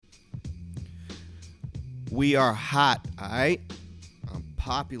We are hot, alright? On a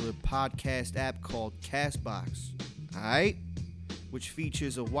popular podcast app called Castbox, alright? Which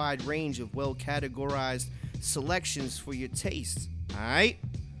features a wide range of well-categorized selections for your taste, alright?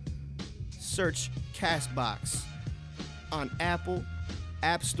 Search Castbox on Apple,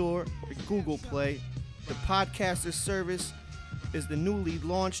 App Store, or Google Play. The podcaster service is the newly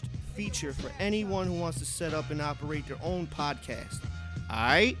launched feature for anyone who wants to set up and operate their own podcast.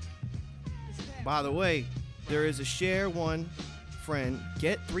 Alright? By the way, there is a share one friend,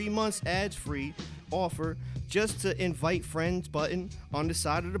 get 3 months ads free offer just to invite friends button on the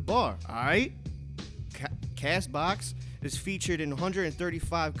side of the bar. Alright? Castbox is featured in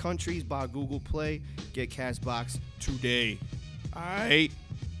 135 countries by Google Play. Get Castbox today. Alright?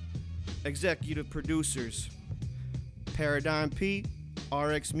 Executive producers: Paradigm P,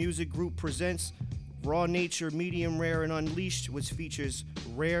 RX Music Group presents Raw Nature Medium Rare and Unleashed, which features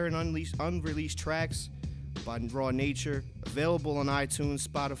rare and unreleased tracks by Raw Nature, available on iTunes,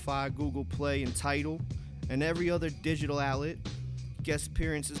 Spotify, Google Play, and Tidal, and every other digital outlet. Guest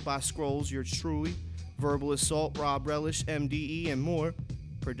appearances by Scrolls, yours truly, Verbal Assault, Rob Relish, MDE, and more.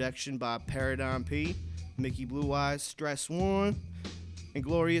 Production by Paradigm P, Mickey Blue Eyes, Stress One,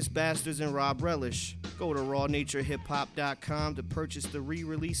 Inglorious Bastards, and Rob Relish. Go to rawnaturehiphop.com to purchase the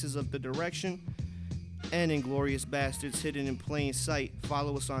re-releases of The Direction and Inglorious Bastards hidden in plain sight.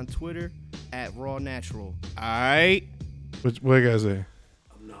 Follow us on Twitter at Raw Natural. Alright? What you guys say?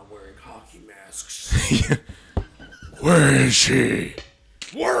 I'm not wearing hockey masks. Where is she?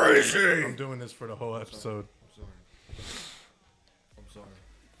 Where is he? I'm doing this for the whole episode. I'm sorry.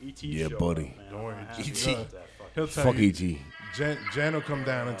 ET Yeah, show buddy. up, man. Don't worry. I'm happy ET. about that fucking- He'll tell Fuck you. ET. Jen will come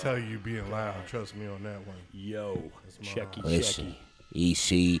down and tell you being loud. Trust me on that one. Yo, checky, Listen,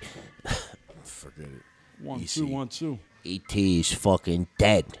 checky. EC. Forget it. 1, EC. 2, 1, 2. ET is fucking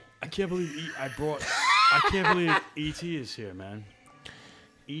dead. I can't believe I can't believe ET is here, man.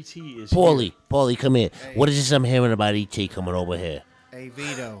 ET is Paulie, come here. What is this I'm hearing about ET coming over here? Hey,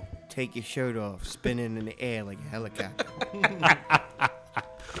 Vito, take your shirt off, spinning in the air like a helicopter.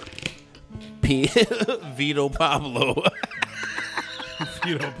 Vito Pablo.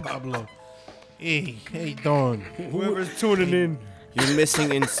 Vito Pablo. Hey, Dawn. Whoever's tuning in, you're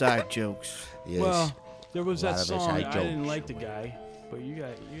missing inside jokes. Yes. Well, there was A lot that of song. inside I didn't jokes. like the guy, but you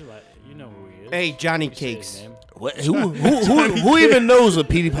know who he is. Hey, Johnny You say his Cakes. name. What, who even knows what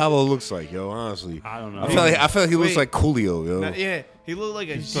Petey Pablo looks like, yo? Honestly, I don't know. I feel like he looks Wait. like Coolio, yo. Yeah, he looked like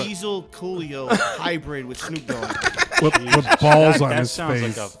a Diesel Coolio hybrid with Snoop Dogg. With balls on that his sounds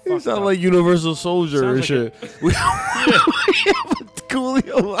face. Like a He fucked sound up- like Universal Soldier and Sounds shit. We have a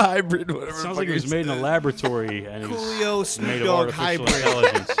Coolio hybrid, whatever. sounds like it was made in a laboratory and he's Coolio made Snoop of Dogg artificial hybrid.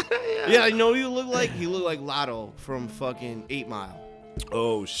 intelligence. Yeah, you know what he looked like? He looked like Lotto from fucking 8 Mile.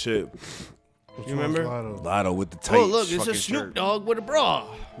 Oh shit, You remember? Lotto with the tight. Oh, look, it's fucking a Snoop shirt. Dogg with a bra.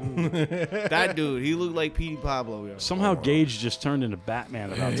 That dude, he looked like Petey Pablo. Yo. Somehow Gage just turned into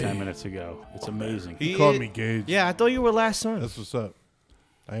Batman about 10 minutes ago. It's amazing. He Called is- me Gage. Yeah, I thought you were last son. That's what's up.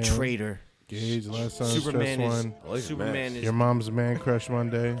 I am Traitor. Gage, last son, Superman Stress is. One. I like the Superman mask. is. Your mom's man crush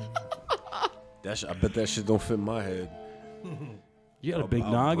Monday. I bet that shit don't fit my head. You got a big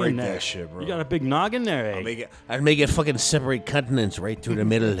I'll noggin break there. that shit, bro. You got a big noggin there, eh? I'd make it fucking separate continents right through the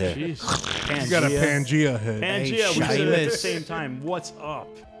middle there. Jeez. You got a Pangea. Pangea head. Pangea, we said it at the Seamus. same time. What's up?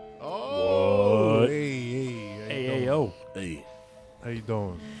 Oh, What? hey. Yo. Hey, How you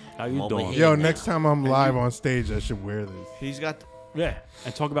doing? How you Moment doing? here. Yo, next time I'm live on stage, I should wear this. He's got. Yeah,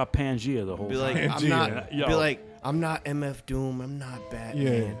 and talk about Pangea the whole Be time. like, I'm Pangea. not. Yo. Be like, I'm not MF Doom. I'm not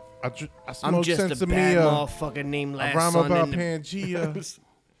Batman. Yeah. I I'm smoke just a sense of bad me. motherfucker named I Last rhyme Son. about in the- Pangea.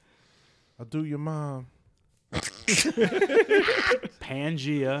 I'll do your mom.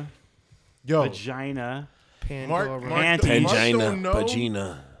 Pangea, Yo, vagina. Pandora. Panties. Pangina, don't know.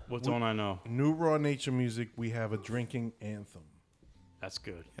 Pagina. What don't I know? New Raw Nature Music, we have a drinking anthem. That's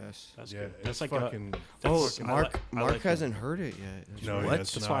good. Yes. That's Yeah, good. it's That's like fucking. Oh, That's- I Mark. like- I Mark like hasn't heard it yet. That's No, right. yeah,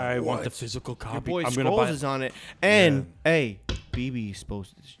 it's That's not. why I want the What? physical Your copy. boy I'm gonna Skulls buy. is on it, and hey, BB is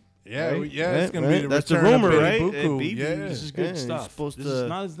supposed to. Yeah, Right? yeah, it's gonna be Right? the That's the return of rumor, Benny right? Buku. BB. Yeah. This is Yeah, good he's stuff. supposed This to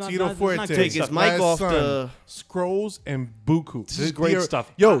is not Tito not Fuerte. good take his stuff. mic Last off Son, the- Scrolls and Buku. This is great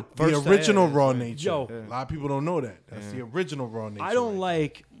stuff. Yo, First, the original yeah, Raw it's like- Nature. Yo. A lot of people don't know that. That's the original Raw Nature. I don't right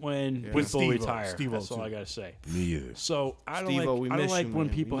like when people Steve-O, retire. Steve-O That's all too. I gotta say. Me either. So I don't Steve-O, we like. I don't miss like you, when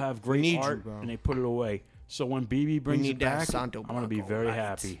man. people We- have we great need you, art bro. and they put it away. So when BB brings need it that back, Santo I'm gonna be Blanco very light.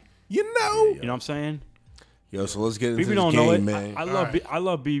 happy. You know. You know what I'm saying? Yo, so let's get into BB this don't game, know it. man. I love. Alright. I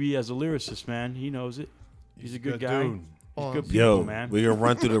love BB as a lyricist, man. He knows it. He's a good guy. dude. He's good people, Yo, man. we're gonna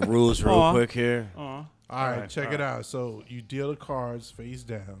run through the rules real Aw. quick here. All right, check it out. So you deal the cards face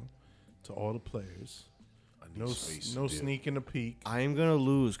down to all the players. No, space no to do. sneaking a peek. I am gonna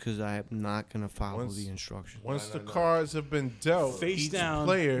lose because I am not gonna follow Once- the instructions. Once the cards have been dealt, Face each down,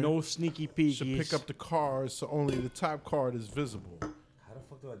 player no sneaky peekies. should pick up the cards so only the top card is visible. How the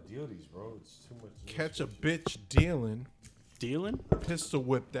fuck do I deal these, bro? It's too much. Catch a bitch dealing, Dealing? pistol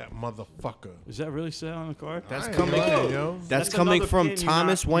whip that motherfucker. Is that really said on the card? That's I ain't coming. lying, yo. That's coming another from pin. You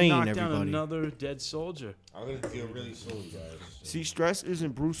Thomas knock- Wayne. you knocked down Everybody. another dead soldier. I'm gonna deal really slowly, guys. See, Stress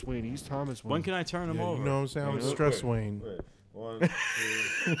isn't Bruce Wayne. He's Thomas Wayne. When can I turn him Yeah, over? you know what I'm saying? I'm Real Stress quick. Wayne. Wait. 1,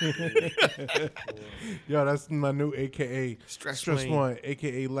 2, 3, 4. Yo, that's my new AKA. Stress Stress Wayne. One,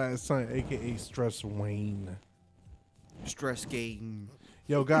 AKA Last Son, AKA Stress Wayne. Stress game.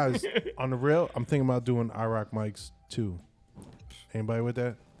 Yo, guys, on the real, I'm thinking about doing iRock mics too. Anybody with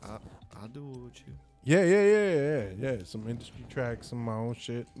that? I'll do it with you. Yeah. Some industry tracks, some of my own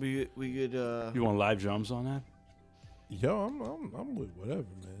shit. We could. You want live drums on that? Yo, I'm with whatever,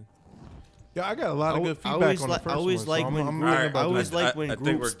 man. Yeah, I got a lot of good I feedback always on the like. first I always one. like so when I'm group- really Alright, about I always that. like when I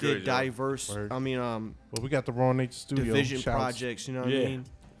think groups we're good, did yo. diverse. Word. I mean, Well, we got the Raw Nature Studio. division Shouts. projects. You know what Yeah. I mean?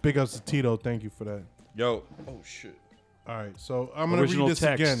 Big ups to Tito. Thank you for that. Yo. Oh shit. All right, so I'm gonna Original read this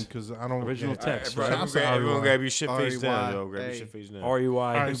text. again because I don't. Original yeah. text, Bro, right? Shouts to everyone REY. grab your shit face REY. down, yo. Grab Hey. your shit face down. RUI. All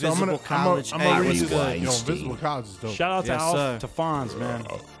right, so I'm Invisible gonna College. I'm Hey, gonna read what's this. good? Yo, Invisible College is dope. Shout out to Yes, sir. to Fonz, man.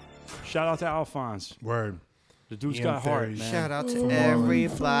 Shout out to Alphonse. Word. The dude's Ian got heart, Theory. man. Shout out to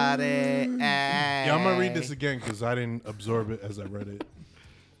everybody. Yeah, I'm gonna read this again because I didn't absorb it as I read it.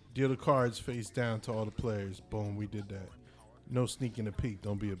 Deal the cards face down to all the players. Boom, we did that. No sneaking a peek.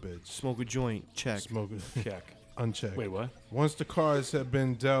 Don't be a bitch. Smoke a joint. Check. Smoke it. Check. Unchecked. Wait, what? Once the cards have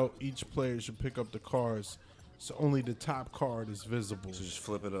been dealt, each player should pick up the cards, so only the top card is visible. So just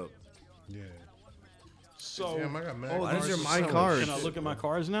flip it up. Yeah. So, Damn, I got mad Oh, cards these are to my sell. cards. can I look at my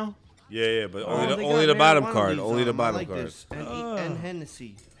cards now? Yeah, but Oh, only they only got the bottom marijuana card. leaves Only on the 'em. I bottom like card. this. And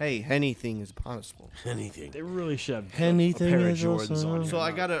Hennessy. Hey, anything is possible. Anything. They really should have Anything a pair of is Jordans awesome. on here. So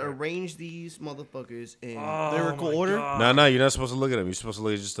I gotta arrange these motherfuckers in Oh, lyrical my order. God. No, you're not supposed to look at them. You're supposed to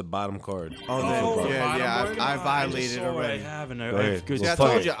look at just the bottom card. Oh, Oh, yeah, the yeah. bottom one? I just violated saw what already. I have, and Go I ahead. have good Well, See, I fuck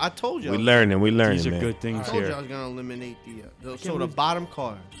told it. you. I told you. We learning. We learning, These are man. good I things told you I here. was gonna eliminate the so can't the believe- bottom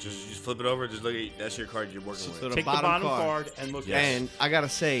card. Just flip it over. Just look at that's your card you're working So with. the Take the bottom bottom card. card and look Yes. at And I gotta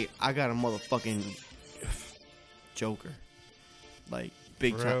say, I got a motherfucking Joker, like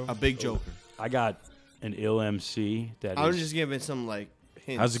big For time, real? a big Joker. I got an ill MC that I was is- just giving some like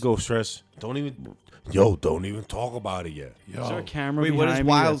hints. How's it go, Stress? Don't even talk about it yet. Is there a camera Wait, what does behind me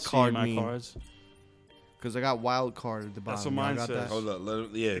wild that's card seeing my mean? cards? Because I got wild card at the bottom. That's what Y'all mine got says. that? Hold up. Let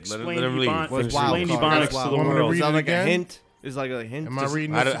him Explain leave. Ebon- What's Finish wild his- Explain card? Ebonics That's to wild the card. Want me to world. read Is that it like a again? hint? Is like a hint? Am I Just-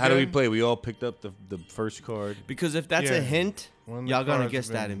 reading How this do we again? play? We all picked up the first card. Because if that's Yeah. a hint, When the y'all gonna cards guess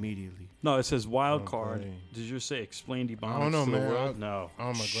have that been- immediately. No, it says wild Oh, card. boy. Did you say explain Ebonics I don't know, to the man. world? No. Oh,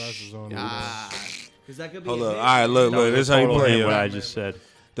 my glasses on. Because that could be. Hold a up. hint. All right, look. That This was is how you total play. hint what Yo. I just said.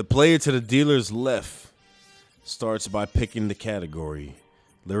 The player to the dealer's left starts by picking the category,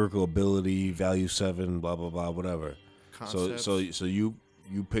 lyrical ability, value 7, blah blah blah, whatever. Concepts. So you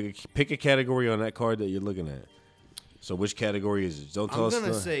pick a category on that card that you're looking at. So which category is it? Don't tell I'm us.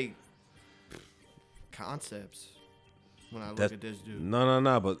 gonna say concepts when I look That- at this dude.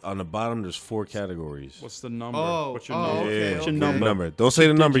 No. But on the bottom, there's 4 categories. What's the number? Oh, What's your oh, number? okay, What's Yeah, your okay. number? Don't say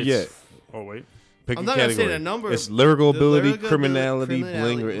the number yet. Digits. Oh wait. Pick I'm a not gonna category. say the number. It's lyrical The ability, lyrical criminality,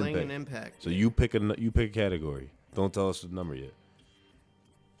 bling, or and impact. impact. So you pick a category. Don't tell us the number yet.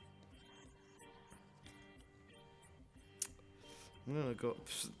 I'm gonna go.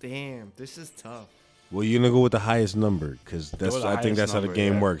 Damn, this is tough. Well, you're gonna go with the highest number because that's. with the I think highest that's how the number,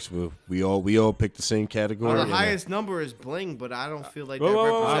 game yeah. works. We all pick the same category. the and then- highest number is bling, but I don't feel like Whoa, that whoa,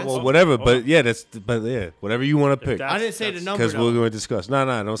 whoa, represents. well, whatever. But yeah, whatever you want to pick. that's- I didn't say the that's- number. Because we're though. going to discuss. No,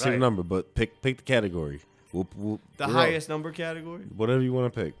 don't say the Right. number, but pick the category. We'll The we're highest number category, up. Whatever you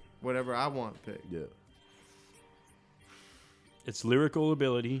want to pick. whatever I want to pick. Yeah. It's lyrical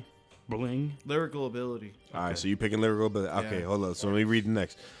ability, bling. Lyrical ability. All right. So you're picking lyrical ability. Okay, Yeah. hold on. So let me read the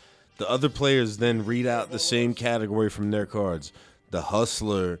next. The other players then read out the same category from their cards. The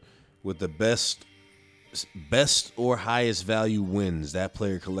hustler with the best or highest value wins. That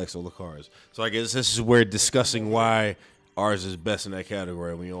player collects all the cards. So I guess this is where discussing why ours is best in that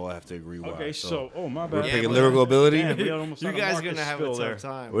category, and we all have to agree why. Okay, so my bad. we're Yeah, picking but- lyrical ability. Damn, we almost You had a guys are Marcus gonna have a spill tough there.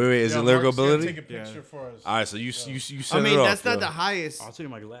 time. Wait, is it lyrical ability? Take a picture for us. All right, so you set I mean, it off, that's not yo. the highest. I'll take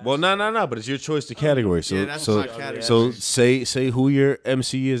my glass. Well, no, but it's your choice to category. So, Yeah, that's so, my category. so say who your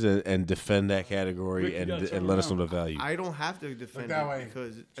MC is and defend that category Rick, you gotta and turn let us know around. the value. I don't have to defend that it way.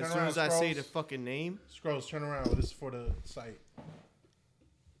 because Turn as soon around, as I say the Scrolls. fucking name, Scrolls, turn around. This is for the site.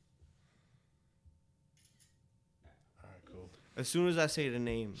 All right, cool. As soon as I say the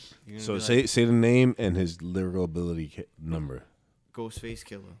name, you're gonna So be say the name and his lyrical ability number. like, Ghostface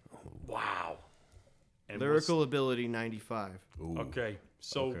Killer. Wow. And Lyrical ability 95. Ooh. Okay.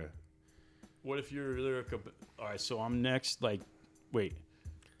 So Okay. what if your lyrical? All right. So I'm next. Like, wait.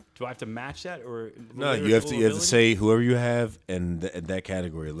 Do I have to match that or No, you lyrical have to ability? say whoever you have and that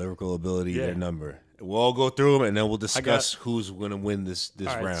category, lyrical ability, Yeah. their number. We'll all go through them and then we'll discuss who's going to win this All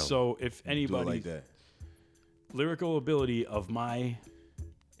right, round. so if Do it anybody like that. lyrical ability of my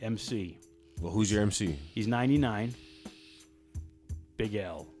MC, Well, who's your MC? he's 99. Big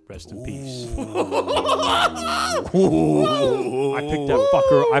L, rest in peace. I picked that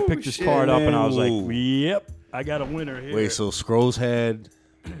fucker. I picked this card up and I was like, "Yep, I got a winner here." Wait, so Scrolls had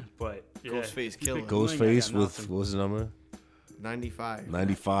but yeah, Ghostface you Killer. picked Bling, I Ghostface got with, nothing. what was the number? 95.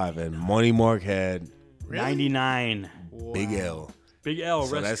 95. And Money Mark had 99. Big L. Big L,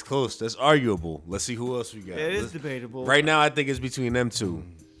 So rest. that's close. That's arguable. Let's see who else we got. It is Let's- debatable. Right now, I think it's between them two.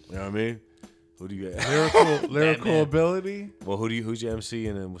 You know what I mean? Who do you got? Lyrical ability. Well, who's your MC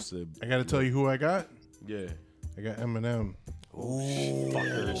and then what's the... I got to tell you who I got. Yeah. I got Eminem.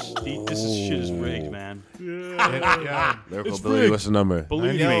 Fuckers. This shit is rigged, man. Yeah, Lyrical It's ability, rigged. what's the number?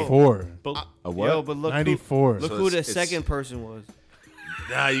 Believe me. 94. A what? Yo, but look 94. Look So who the it's- second person was.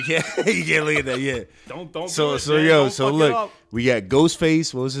 Nah, you can't. You can't look at that yet. Don't. So do it, so man. yo, Don't so fuck it look, up. we got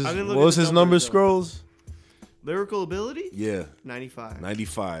Ghostface. What was his I didn't look what at was the his number? numbers, though. Scrolls. Lyrical ability? Yeah, 95.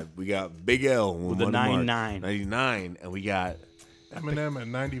 95. We got Big L With the Money Mark, 99. 99, and we got Eminem at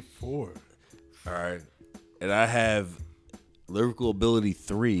 94. all right, and I have lyrical ability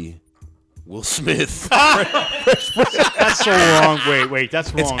 3. Will Smith. That's so wrong. Wait,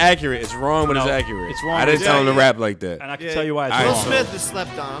 that's wrong. It's accurate. It's wrong, but it's No, accurate. it's wrong, I but didn't it's tell him to accurate. rap like that. And I can Yeah, tell you why it's All right, Will wrong. so- Smith is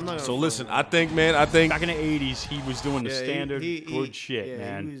slept on. I'm not gonna So front. listen, I think Back in the 80s, he was doing the Yeah, standard he- good shit, yeah, he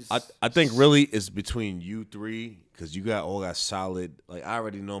man. was- I think really it's between you three because you got solid. Like I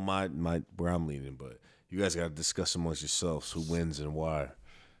already know my where I'm leaning, but you guys got to discuss amongst yourselves who wins and why,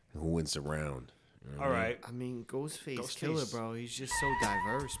 and who wins the round. You know what All I mean? right. I mean, Ghostface Ghostface. Killer, bro. He's just so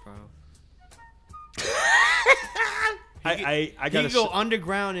diverse, bro. I He gotta can go s-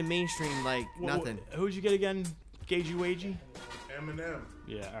 underground and mainstream like wh- wh- nothing. Who'd you get again? Gagey Wagey? Eminem.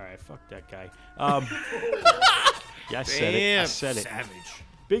 Yeah, all right, fuck that guy. Yeah, I said it. I Damn, said it. savage.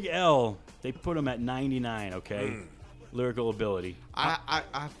 Big L, they put him at 99, okay? Lyrical ability.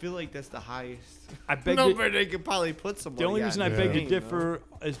 I feel like that's the highest I beg number to, they could probably put somebody the only at. reason I Yeah. beg to You know? differ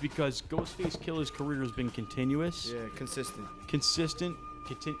is because Ghostface Killer's career has been continuous, Yeah, consistent. consistent.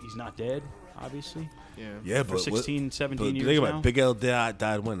 He's not dead, obviously. Yeah. Yeah, For but 16, 17 but years think about now. it, Big L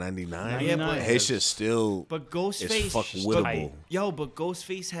died when 99. Yeah, but- His shit still But is Ghostface, fuck wittable. but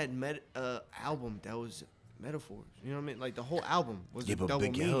Ghostface had album that was metaphors. You know what I mean? Like the whole album was Yeah, a but double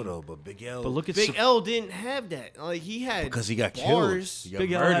Big meaning. L though, but Big L But look at Big L didn't have that. Like he had because he got bars. killed. He got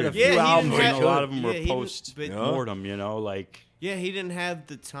Big L had a murdered. few Yeah, he albums, didn't and have- a lot of them yeah, were he didn't- post but- mortem. You know, like Yeah, he didn't have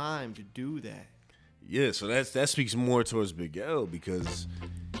the time to do that. Yeah, so that speaks more towards Big L because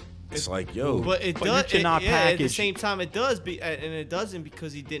it's like, yo, But it But you does. cannot At the package- same time, it does be, and it doesn't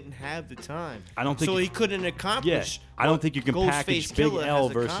because he didn't have the time. I don't think so. you- He couldn't yeah, accomplish. I don't what think you can Ghostface package Big Killer L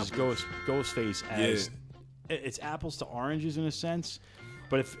has versus accomplished. Ghostface as it's apples to oranges in a sense.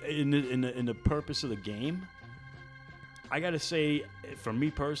 But if in the purpose of the game, I gotta say, for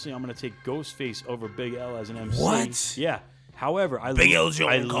me personally, I'm gonna take Ghostface over Big L as an MC. What? Yeah. However, Big L's your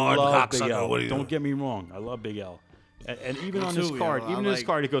I own card, love Big cocksucker. L. What are you Don't doing? get me wrong, I love Big L. And even Me on this too, yo. card, I even in this like-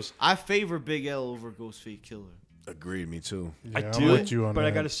 card, it goes. I favor Big L over Ghostface Killer. agreed, me too. Yeah, I I'm do, with you on but that.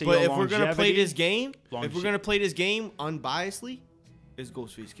 I gotta say, But your if we're gonna play longevity- this game, unbiasedly, it's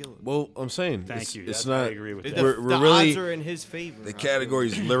Ghostface Killer. Well, I'm saying Thank it's, you. it's That- I not. agree with The, that. We're the really odds are in his favor. the category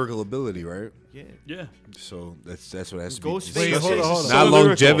is lyrical ability, right? Yeah. Yeah. So that's what has to Ghostface- be. Wait, discussed. hold on, hold on. Not So lyrical.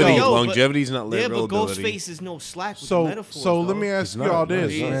 longevity. Yo, but- Longevity's not Yeah, lyrical but ability. Ghostface is no slack with the So, metaphors. so let dog. me ask He's you not, all no,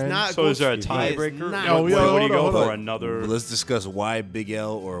 this, he's He's man. not. So is there a Ghostface. tiebreaker? He is not. Yo, What yo, do hold you on, go hold for? on. Another. Let's discuss why Big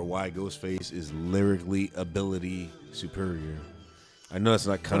L or why Ghostface is lyrically ability superior. I know it's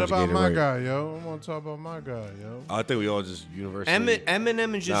not What conjugated about my right. guy, yo? I want to talk about my guy, yo. I think we all just universally.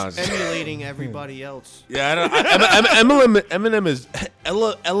 Eminem is Nah, just it's- emulating everybody else. Yeah, I don't. Eminem is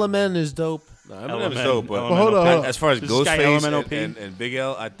Element is dope. No, Eminem is dope, but But hold on, hold on. as far as This guy Ghostface LMNOP? and Big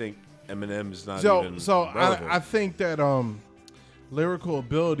L, I think Eminem is not So, even so relevant. I think that lyrical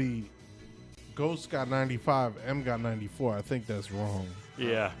ability, Ghost got 95, M got 94. I think that's wrong.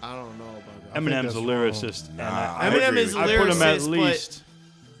 Yeah. I don't know about that. think Eminem's that's a wrong. lyricist. and Nah, I Eminem agree is a with I put him at lyricist, least.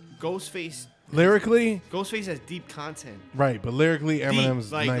 but Ghostface lyrically, Ghostface has deep content. right, but lyrically, Eminem's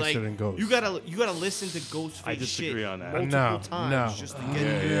Deep, nicer than Ghost. You gotta listen to Ghostface I disagree shit on that. multiple no, times just to get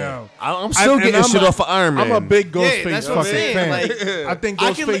it. no. I'm still getting I'm shit a- off of Iron Man. I'm a big Yeah, Ghostface that's what I'm fucking saying. fan. Like, I think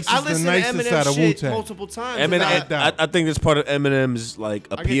I Ghostface is the listen nicest to Eminem out of Wu shit Tang. multiple times. Eminem, and Without doubt. I think that's part of Eminem's like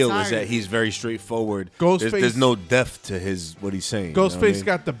get appeal is tired that of he's very straightforward. Ghostface- There's no depth to his what he's saying. Ghostface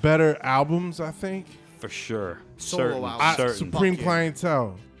got the better albums, I think. For sure. Solo Certain. albums. Certain. Supreme Fuck yeah.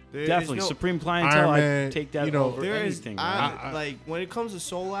 Clientele. There is Definitely. no- Supreme Clientele, Iron I Man, take that you know, over There is, anything. I, like when it comes to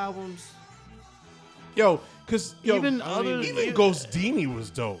soul albums. Yo, because Even even Ghostdini was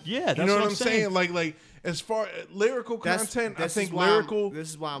dope. Yeah, you that's know what what I'm I'm saying. saying. Like as far lyrical content, I think lyrical. This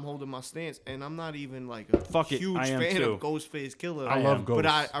is why I'm holding my stance, and I'm not even like a Fuck it, huge I am fan too. of Ghostface Killer. I love Ghost. but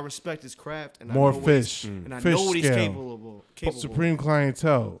I respect his craft and More I know what he's- fish, and I fish know what he's scale. capable. Supreme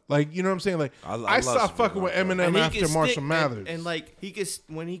Clientele, like you know what I'm saying. Like I I, love stopped Supreme fucking with Clientele. Eminem And he after can Marshall stick- Mathers. and like he gets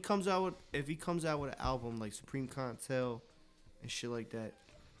when he comes out with if he comes out with an album like Supreme Clientele and shit like that,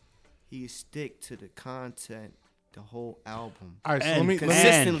 he can stick to the content the whole album. All right, so And let me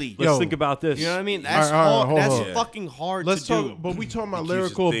consistently. Let's Yo, think about this. You know what I mean? That's all right, hard. hold That's on. fucking hard let's to talk. do. But we talking about He keeps his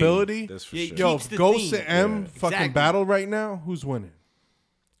lyrical theme, ability. That's for Yeah, sure. Yo, keeps the Ghost theme. and M Yeah. fucking Exactly. battle right now. Who's winning?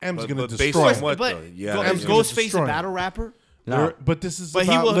 M's gonna based destroy. on what but though? Yeah, Go- I is mean, Ghostface destroy a him. battle rapper? No. But this is But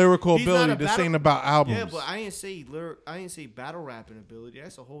he about will- lyrical he's not ability. a This battle- ain't about albums. Yeah, but I didn't say I didn't say battle rapping ability.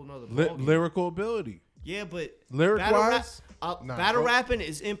 That's a whole nother Li- ballgame. lyrical ability. Yeah, but Lyric-wise? battle Nah, rapping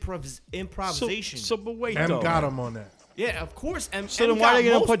is improvisation. So, but wait, M though. got him on that. yeah, of course. So M then why got are they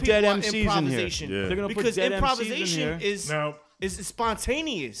gonna most put dead people on MCs in here? improvisation. Yeah. They're gonna put Because dead MCs in improvisation here. is Now,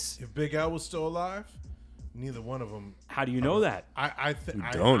 spontaneous. if Big Al was still alive, neither one of them. How do you know that? I think You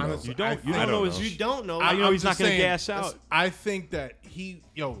I don't know. honestly, You don't. I You think- don't know his. You don't know. I- you know I'm he's not just gonna saying, gas out. I think that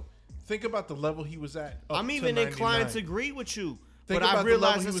think about the level he was at. up I'm to even 99. inclined to agree with you, Think but I about the level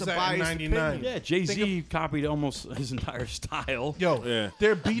realize he it's was a at in biased 99. opinion. Yeah, Jay Z Think copied almost his entire style. Yo, Yeah.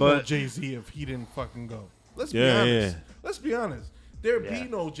 there be no But- Jay Z if he didn't fucking go. Let's be Yeah, honest. yeah. Let's be honest. There Yeah. be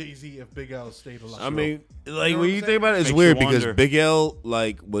no Jay Z if Big Al stayed alive. I mean, like know when what you I'm think about it, it's Makes weird you because wonder. Big L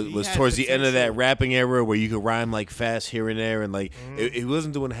like was He had towards the end of that potential. rapping era where you could rhyme like fast here and there, and like he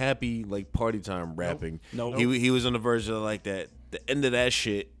wasn't doing happy like party time rapping. Nope. He was on the version of like that the end of that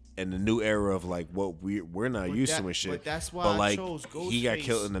shit and the new era of like what we're not But used that- to and shit. but that's why But I like chose he got Ghostface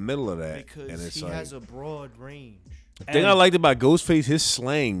killed in the middle of that, because and it's he like has a broad range. the thing I liked about Ghostface, his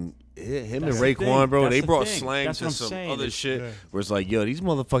slang. Him and That's the Raekwon, thing. bro, That's they the brought thing. slang That's to what I'm some saying. other It's- shit Yeah. where it's like, yo, these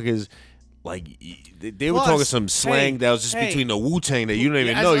motherfuckers, like, they were Plus, talking some slang hey, that was just hey. between the Wu Tang that you don't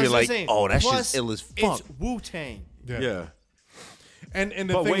even Yeah, know. that's You're what I'm like, saying. oh, that Plus, shit's ill as fuck. It's Wu-Tang. Yeah. and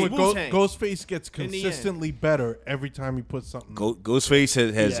the But thing wait, with Wu-Tang. Ghostface gets In the end. consistently better every time he puts something. Ghostface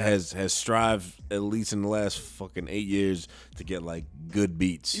Yeah. has strived at least in the last fucking 8 years to get like good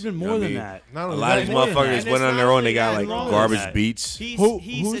beats. Even You know more what I than mean? that. Not A only lot that, of these more than that. motherfuckers And went it's on their not own. They only got that, like long as garbage that. beats. He's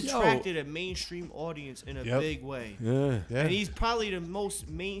who's- attracted a mainstream audience in a Yep. big way. Yeah. Yeah. And he's probably the most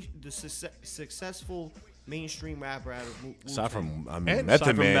successful mainstream rapper out of Wu-Tang. Aside from, I mean, And- Method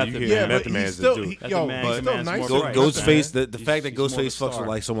aside from Man, Method you Man. hear yeah, Method but Man he's is still the dude. he, Method yo, Man, he's Method still Man's nice. more with right. Ghostface, Method the fact that He's more of a Ghostface fucks star. with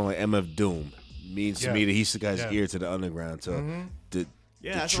like someone like MF Doom means to Yeah. me that he's the guy's Yeah. ear to the underground, to the,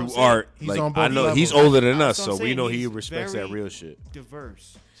 Yeah, the that's what true I'm saying. art. He's like on both I know levels. he's older than That's us, what I'm so we saying. know he He's respects that very real shit.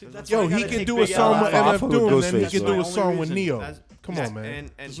 diverse. That's Yo, why I he gotta can take do Big a L song out with of it. I MF fuck with Doom, and then he Ghostface, can so- do a That's the song only with reason. Neo. That's- Come that's- on, man.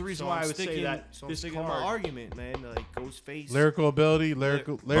 And There's a reason so why I'm I would say sticking- that So I'm this sticking to card- my argument, man. Like Ghostface. Lyrical ability,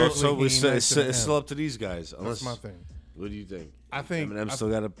 lyrically. Well, so he it's, ain't it's, nicer than it's M. still up to these guys. Unless, That's my thing. What do you think? I think Eminem I- still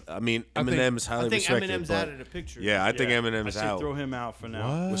got a. I mean, I think- Eminem is highly I think respected. Eminem's but out of the picture. yeah, I think Yeah. Eminem's I say out. throw him out for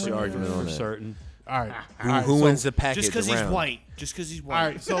now. What's the argument on For that? certain. All right. Who so- wins the package Just because he's around? white. Just because he's All white.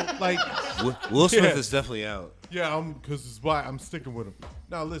 right, so like, Will Smith Yeah. is definitely out. yeah, because it's white. I'm sticking with him.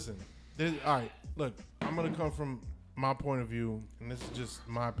 Now listen, all right. Look, I'm gonna come from my point of view, and this is just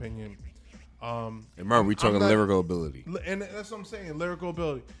my opinion. And remember, we talking not- lyrical ability. And that's what I'm saying, lyrical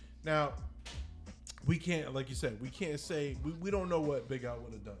ability. Now, we can't, like you said, we can't say we don't know what Big Al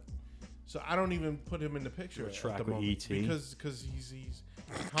would have done. So I don't even put him in the picture at track the with moment E.T.. because he's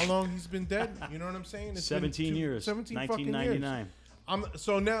how long he's been dead. You know what I'm saying? It's been 17 years. 17 fucking years. 1999.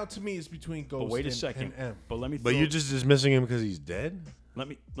 So now to me it's between Ghost But wait a and, second. and M. But let me. But throw- you're just dismissing him because he's dead. let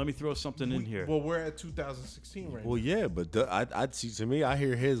me throw something in here. Well, we're at 2016 right Well, yeah, but I'd see to me, I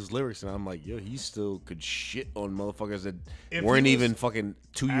hear his lyrics and I'm like, yo, he still could shit on motherfuckers that If weren't he was- even fucking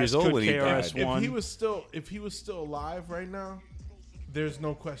 2 As years old could when he KRS died. now. One. If he was still alive right now, there's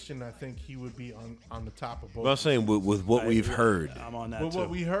no question. I think he would be on the top of both. But I'm saying with what we've heard, I'm on that With too. what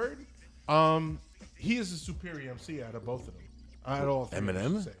we heard, he is a superior MC out of both of them. Out of all three, I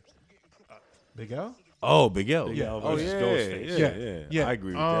Eminem? should say. Big L? Oh, Big L. Big L Oh, versus yeah, Ghostface. yeah. I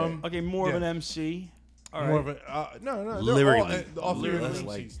agree with that. Okay, more of Yeah. an MC. All More right. of a no. Lyrically. All three of That's them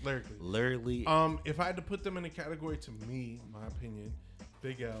like- lyrically. Literally. If I had to put them in a category, to me, my opinion,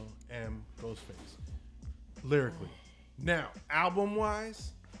 Big L and Ghostface, lyrically. Now, album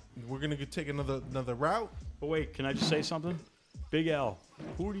wise, we're gonna take another route. But wait, can I just say something? Big L.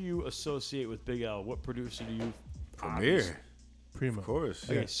 Who do you associate with Big L? What producer do you? Premier. Primo, Of course.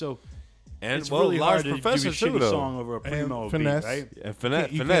 Okay, so And it's well, really Large hard to Professor do a too, shitty though. song over a Primo beat, Finesse. right? And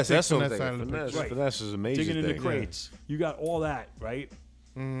finesse, You can't finesse. take That's Finesse something. out of the Finesse, picture. Right. finesse is a major Digging into thing. crates. You got all that, right?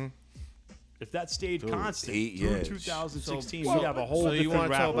 Mm-hmm. If that stayed Dude, constant 8 through years. 2016, So- we'd have a whole so you different wanna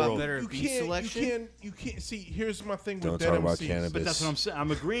rap talk about world. better beat selection? You can't see. Here's my thing Don't with talk Dead about MCs. cannabis. But that's what I'm saying.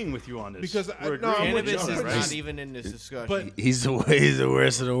 I'm agreeing with you on this. Because We're no, I'm agreeing with with Cannabis you. is Right. not even in this discussion. But He's the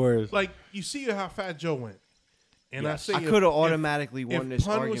worst of the worst. like, you see how Fat Joe went, and Yes. I I say could have if- automatically won if this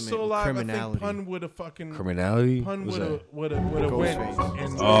Pun argument was still with alive, I criminality. think Pun would have fucking Criminality? Pun What's would that? have went Ghostface.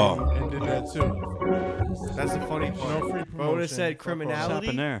 and, Oh. and did that too. That's the funny part. No free If I would promotion. have said Fuck off. What's criminality,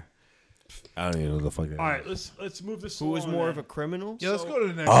 happened there? I don't even know the fuck that All is. right, let's move this. who was along more then. of a criminal? Yeah, let's go to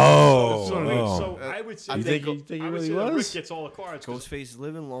the next. Oh, So, oh. so I would say You that think Go- he- think he I would really say that Rick was? gets all the cards. 'cause Ghostface is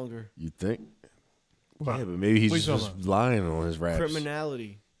living longer. You think? Wow. Yeah, but maybe he's What you just talking was lying on his raps.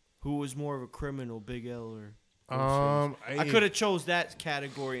 Criminality. Who was more of a criminal, Big L or? Ghostface? I Hey, could have chose that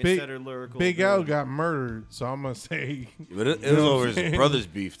category Big- instead of lyrical. Big L ability. got murdered, so I'm gonna say But it You was know what over I'm his saying? brother's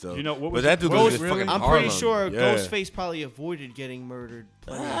beef, though. You know, what but was that it- dude Ghost- was really? fucking I'm Harlem. pretty sure Yeah. Ghostface probably avoided getting murdered.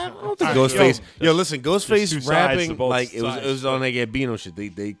 plenty of I times. don't think All right, Ghostface. yo, Yo, listen, there's two Ghostface sides to rapping both like it was sides, on that Gambino shit.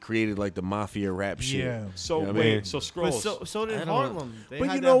 They created like the mafia rap shit. yeah. So You know what I wait, mean? so But scrolls. so did I don't- Harlem. They But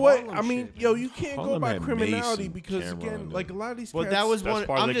had you that know what? Harlem I mean, shit, yo, man. you can't go Harlem by had criminality Mason, because Cameron, again, though. like a lot of these. Well, cats, that was That's one.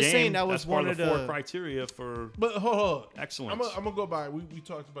 part of I'm the just game. saying that was That's part one of of the four the. criteria for But hold on, excellence. I'm gonna go by. We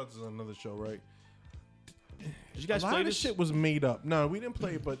talked about this on another show, right? Did you guys a lot play of this? shit was made up. No, we didn't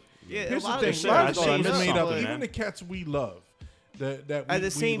play it, but Yeah, here's a lot the of thing: the a lot shit of I shit thought was I made missed up. out, Even man. the cats we love, that At we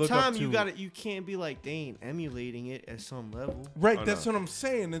the same look up time, you to. got it. You can't be like they ain't emulating it at some level. Right, Oh, that's no. what I'm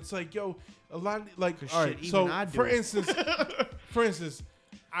saying. It's like, yo, a lot of, like, 'Cause all shit, right. even So, I do for it. instance,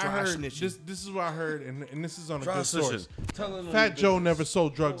 I Dry heard snitching. this is what I heard, and this is on a Dry good source. snitching. Fat Joe never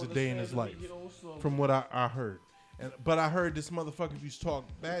sold drugs a day in his life, from what I heard. But I heard this motherfucker, if you talk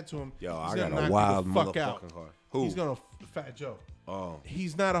bad to him, Yo, he's I gonna got knock a you wild the fuck out. motherfucking heart. Who? He's gonna Fat Joe. Oh.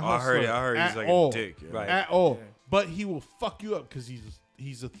 He's not a I hustler. heard he's at like a all. dick, yeah. Right. At all. Yeah. But he will fuck you up because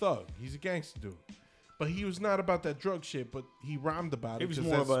he's a thug. He's a gangster dude. But he was not about that drug shit. But he rhymed about He it. was 'cause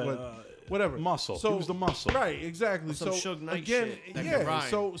more that's of a what, whatever muscle. He was the muscle. Right. Exactly. Some So Suge Knight again, shit that can yeah.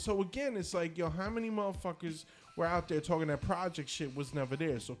 rhyme. So again, it's like, yo, how many motherfuckers were out there talking that project shit was never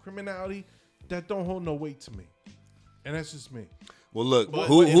there? So criminality, that don't hold no weight to me. And that's just me. Well, look, But-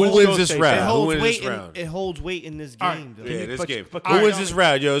 who but who it wins goes this face It round? Who holds wins weight. this round? It holds weight in this All right, game. though. Yeah, this but- game. but- Who all wins right, this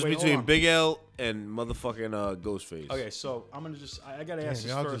round, yo? It's wait, hold between on. Big L and motherfucking Ghostface. Okay, so I'm gonna just I gotta ask Damn,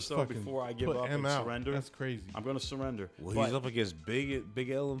 y'all this just first though fucking before I give put up him and out. surrender. That's crazy. I'm gonna surrender. Well, But he's up against Big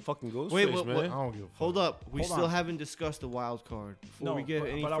L and fucking Ghostface, Wait, what- man. what- I don't give a fuck. Hold up. We Hold still on. haven't discussed the wild card. Before No, we get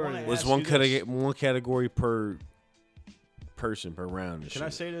any but I wanna further. What's ask one you this. one category per person per round? Can I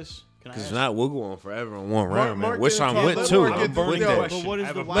say this? Can I Because ask? if not, we'll go on forever on one Mark- round, man. Mark Which didn't I'm talk- with let too. Mark I'm get with this- that. yo, But what is I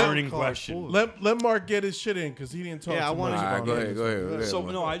have the a wild burning card question. for? Let Mark get his shit in because he didn't talk Yeah, I too wanna- much. All right, about go it. ahead, go ahead. Go ahead. So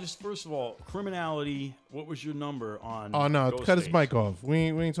Mark. no, I just first of all, criminality. What was your number on? Oh no, cut his Ghostface? mic off. We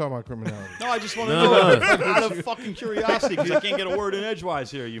ain't talking about criminality. No, I just want to No, know out of fucking curiosity because I can't get a word in edgewise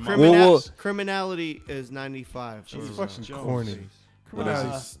here. You might. Well, Criminality is 95. He's for fucking Jones. corny.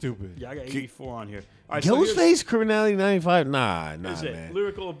 Criminality's Uh, stupid. Yeah, I got 84 on here. All right, so here's- Ghostface criminality 95? Nah, Here's it. man.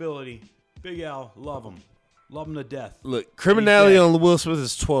 Lyrical ability. Big L, love him to death. Look, criminality dead. on Will Smith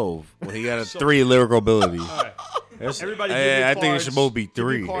is 12 when he got a So- 3 lyrical ability. All right, That's- everybody. I, give your I think it cards. should both be Give your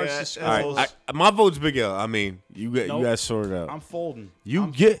 3. cards Yeah, to All Skulls. right, my vote's Big L. I mean, you Nope. guys sort it out. I'm folding. you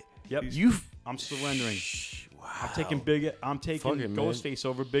I'm, get Yep. you. I'm surrendering. Wow. I'm taking I'm taking Fucking, man. Ghostface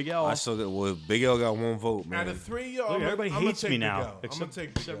over Big L. I still get well. Big L got 1 vote, man. Out of 3, yo, Look, everybody I'm hates me now, I'm gonna except,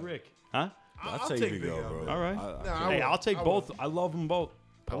 take Big except L. Rick. Huh? I'll take Big L, bro. man. All right. Nah, I Hey, will. I'll take I both. will. I love them both.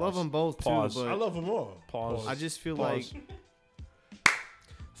 I love them both Pause. too, I but love them all. Pause. I just feel Pause. like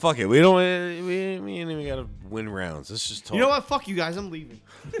Fuck it. We don't. We ain't even gotta win rounds. Let's just talk. you know what? Fuck you guys. I'm leaving.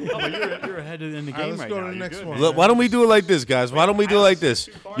 No, but you're ahead in the All right, game let's right go to now. the You're next good, one. man. Look, why don't we do it like this, guys? Why don't we do it like this?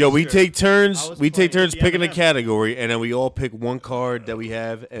 Yo, we take turns. I was We take playing turns with the picking a M&M. category, and then we all pick one card that we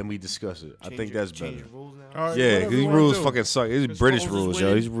have, and we discuss it. I Change think your- that's change better. your rules now. All right, Yeah, whatever because you these wanna rules do. fucking suck. These Chris British Foles is rules, yo.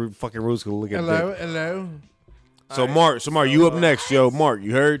 winning. These fucking rules can look at Hello, dick. hello. So Alright, Mark, you up next, yo. Mark,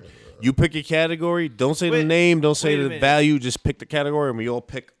 you heard? You pick a category. Don't say the Wait, name. Don't say wait a the minute. value. Just pick the category, and we all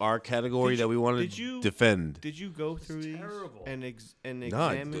pick our category Did that we want did to you- defend. Did you go through these terrible. and Nah,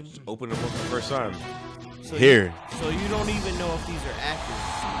 examine? just open them up the first time. So Here. So you don't even know if these are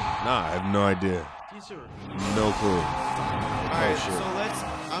accurate. Nah, I have no idea. These are No clue. All right. shit. So let's.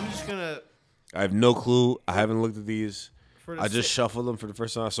 I'm just gonna. I have no clue. I haven't looked at these. For the I just sa- shuffled them for the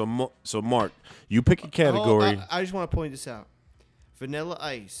first time. So Mark, you pick a Oh, category. I just want to point this out. Vanilla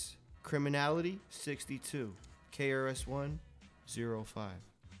Ice, criminality 62, KRS-One 05.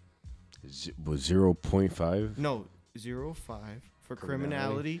 Was 0.5. No, 05 for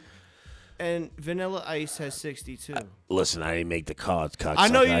criminality. And Vanilla Ice has 62. Listen, I didn't make the cards, cocksucker. I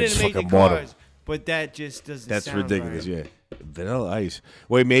know you just didn't make the fucking bought 'em. cards, but that just doesn't. That's sound ridiculous. right. Yeah, Vanilla Ice.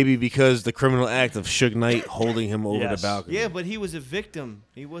 Wait, maybe because the criminal act of Suge Knight holding him over Yes. the balcony. Yeah, but he was a victim.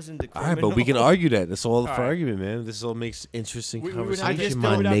 He wasn't the All criminal. right, but we can argue that. That's all for right. argument, man. This all makes interesting We would have conversation, I just to, my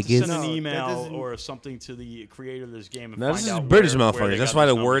don't- we would have to niggas. send an No, that email doesn't- or something to the creator of this game and Now find this is out British where they motherfuckers. That's got why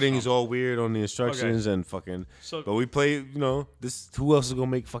these the numbers wording from. is all weird on the instructions and fucking. So- But we play, this. Who else is gonna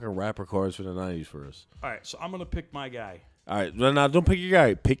make fucking rapper cards for the '90s for us? All right, so I'm gonna pick my guy. All right, now don't pick your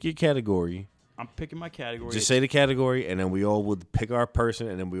guy. Pick your category. I'm picking my category. Just say the category, and then we all would pick our person,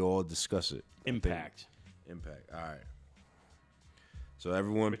 and then we all discuss it. Impact. Impact. All right. So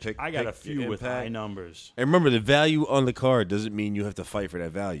everyone pick. I got pick a few your with impact. high numbers. And remember, the value on the card doesn't mean you have to fight for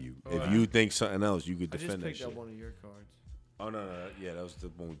that value. If you think something else, you could I just defend that picked shit. up one of your cards. Oh no, yeah, that was the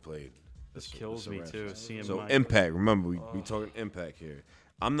one we played. This That's- kills that's me a wrap. too. Seeing So my impact. Remember, we talking impact here.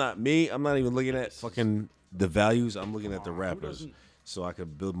 I'm not even looking at fucking the values. I'm looking at the rappers, doesn't- so I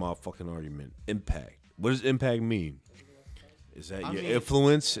could build my fucking argument. Impact. What does impact mean? Is that I your mean-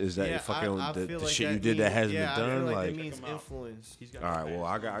 influence? Is that Yeah, your fucking I the feel shit like you that did that means- hasn't yeah, been I done? feel like Like, that means Check 'em out. influence. He's got all right, his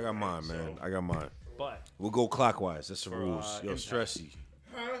well, fans. I got mine, man. I got mine. But We'll go clockwise. That's the For, rules. Yo, impact. Stressy.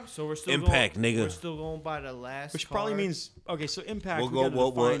 So we're still Impact, going, nigga. We're still going by the last. which probably card. means okay. So impact. We'll we go. gotta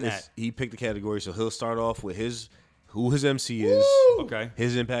Well, define that. he picked the category, so he'll start off with who his MC is, Okay.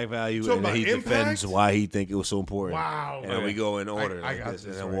 his impact value, Talking and then he about defends impact? why he think it was so important. Wow. And then we go in order, I like got this, this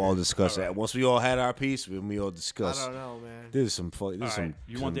and then right we'll all here. discuss that. Once we all had our piece, then we all discuss. I don't know, man. There's some fuck. All There's right. some.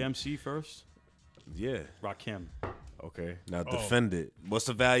 You want the MC first? Yeah. Rakim. Okay. Now defend it. What's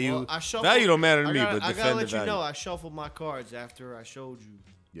the value? Well, I shuffled, value don't matter to I me, gotta, but I defend gotta the let you value. know, I shuffled my cards after I showed you.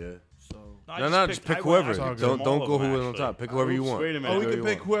 Yeah. So No, just pick whoever. all good. Don't go who was on top. Pick whoever you want. Wait a minute. Oh, we Whoever can you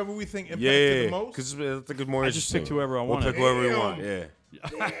pick want. whoever we think impacted Yeah, the most. because I think it's more I just interesting. picked whoever I We'll wanted. pick whoever we Damn. want. Yeah.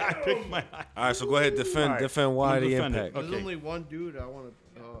 I picked my. All right, so go ahead, defend All right, defend why you the defend it. impact. Okay. there's only one dude I want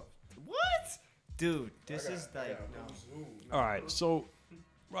to. What? Dude, this is like. No. All right. So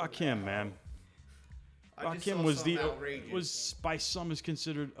Rakim, man. I just Rakim saw was something the outrageous. was by some is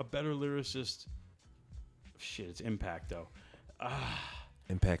considered a better lyricist. Shit, it's Impact though.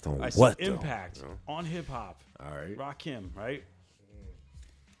 Impact on I what? said though? Impact on hip hop. All right. Rakim, right?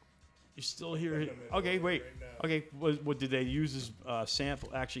 You still hear it? Okay, wait. Okay, what did they use as sample?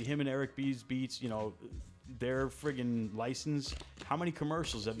 Actually, him and Eric B's beats. You know, their friggin' license. How many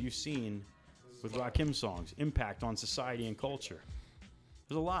commercials have you seen with Rakim songs? Impact on society and culture.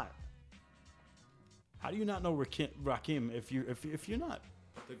 There's a lot. How do you not know Rakim if you're not?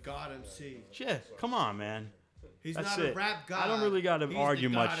 The God MC. Shit, come on, man. He's That's not it. a rap god. I don't really got to He's argue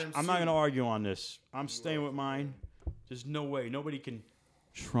the much. God I'm not MC. going to argue on this. I'm staying with mine. There's no way. Nobody can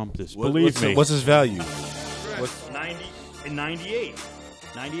trump this. What- Believe what's, me. What's his value? 90 and 98.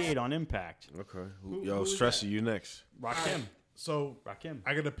 98 on Impact. Okay. Yo, Stressy, you next. Rakim. So Rakim.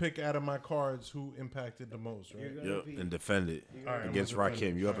 I got to pick out of my cards who impacted the most, right? Yep, and defend it All right, I'm against gonna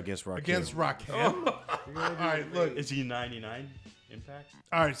defend Rakim. You up against Rakim? Against Rakim. All right, look. Is he 99 Impact?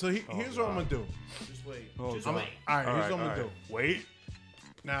 All right, so here's what I'm gonna do. Just wait. Oh, Just God. wait. All right, here's what I'm gonna do. Wait.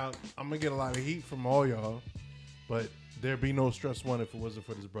 Now I'm gonna get a lot of heat from all y'all, but there'd be no stress one if it wasn't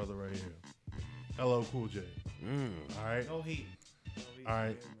for this brother right here, LL Cool J. All right, No heat. No heat.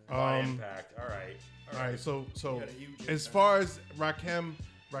 all right, Impact. All right. all right. So got a huge as far as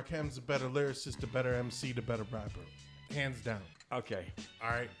Rakim's a better lyricist, the better MC, the better rapper, hands down. Okay. All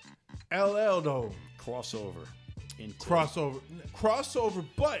right, LL though Crossover. Into crossover,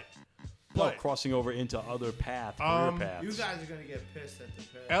 but crossing over into other paths, career paths. You guys are gonna get pissed at the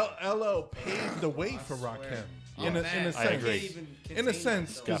pair. LL paved the way for Rakim in a Man, sense. I agree. can't even In a contain sense,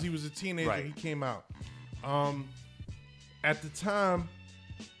 myself. because he was a teenager, Right. he came out. At the time,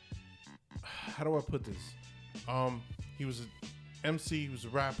 how do I put this? He was a MC, he was a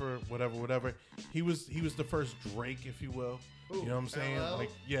rapper, whatever. He was the first Drake, if you will. You know what I'm saying? LL? Like,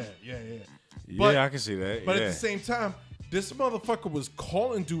 yeah. Yeah, But- I can see that. But yeah. at the same time, This motherfucker was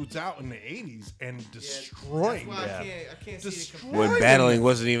calling dudes out in the 80s and destroying That's why them. I can't see the Destroy comparison. When battling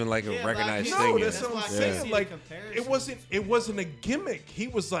wasn't even like a Yeah, recognized like, thing. No, yet. that's what I'm why I can't saying. see Like, the comparison. it wasn't a gimmick. He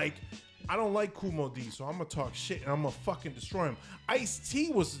was like, I don't like Kumo D, so I'm gonna talk shit and I'm gonna fucking destroy him.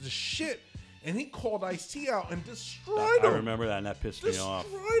 Ice-T was the shit, and he called Ice-T out and destroyed I him. remember that, and that pissed me off.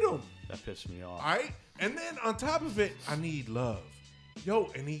 Destroyed him. That pissed me off. All right, and then on top of it, I Need Love.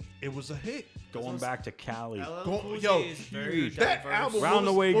 Yo, and it was a hit. Going back to Cali. LL Go- Cool J yo, is very That diverse. album, Round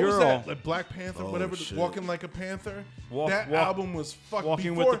the what Way was, what was Girl. that? Like Black Panther, Oh, whatever. shit. Walking Like a Panther. Walk- that walk- album was fucking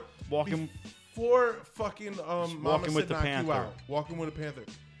Walking before, with the- walking- before fucking Mama Walking Said with the Knock You Panther. Out. Walking with a Panther.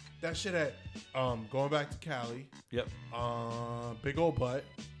 That shit had Going Back to Cali. Yep. Big Old Butt.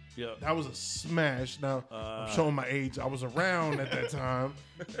 Yep. That was a smash. Now, I'm showing my age. I was around at that time.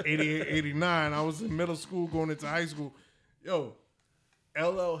 88, 89. I was in middle school going into high school. Yo,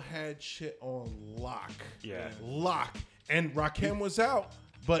 LL had shit on lock. Yeah. Lock. And Rakim was out.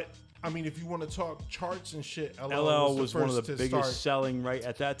 But, I mean, if you want to talk charts and shit, LL was the one of first the to biggest start. selling right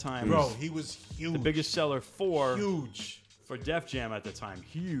at that time. Bro, he was huge. The biggest seller for Huge. Def Jam at the time.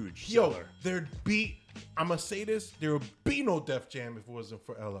 Huge Yo, seller. there'd be, I'm going to say this, there would be no Def Jam if it wasn't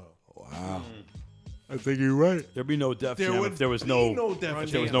for LL. Wow. I think you're right. There'd be no Def There Jam would if there was be no, Def if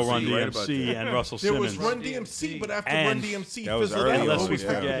Jam. there was no Run Right about DMC that. and Russell There was Simmons. Run DMC, but after And Run DMC that was fizzled early out, And Yeah, lest what we was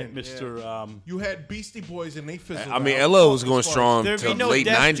forget happening? Mr. You had Beastie Boys and they fizzled I mean, out. LL was going As far as- strong There'd be till no late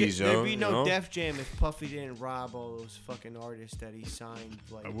Def 90s, yo. There'd be you no know? Def Jam if Puffy didn't rob all those fucking artists that he signed,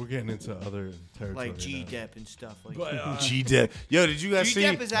 like We're getting into other territory. like G now. Dep and stuff. Like G-Dep. Yo, did you guys see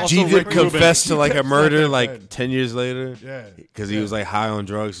G-Dep is actually G-Dep Rick Rubin. confessed to like a G-Dep's not murder that like bad. 10 years later? Yeah. Because he was like high on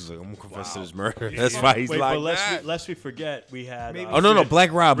drugs. He's like, I'm going to confess to this murder. That's yeah. why he's Wait, like but that. lest we forget, we had. Maybe- Oh, no,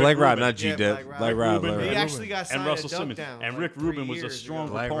 Black Rob, Rick not Rubin. G-Dep. Yeah, Black Black Rob. Rob. Rubin. he Black Rob. actually got signed and Russell to Duck Simmons. Down, And like, Rick 3 Rubin was a years strong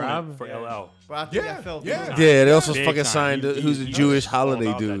ago. Black proponent Rob? for Yeah. LL. But I think Yeah, I felt yeah. Yeah, they also Big fucking time. signed He- who's a he- Jewish he was all holiday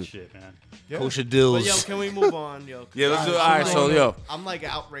about that dude. shit, man. Yeah. Kosher But Dills. yo, can we move on, yo? Yeah, let's do. Alright, All right, so so yo, I'm like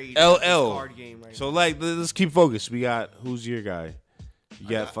outraged. at this LL. card game right So now. like, let's keep focused. We got who's your guy? You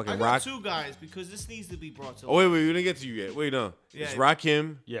got fucking I got Rock. 2 guys because this needs to be brought to. Oh wait, we didn't get to you yet. Wait, no. Yeah. It's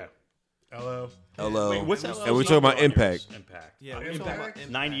Rakim, Yeah. LL. LL, Wait, what's And LL's and we're talking about number on yours? Impact. Impact. Yeah, we're Impact. talking about Impact.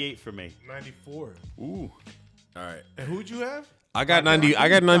 98 for me. 94. Ooh. All right. And who'd you have? I got I 90. got I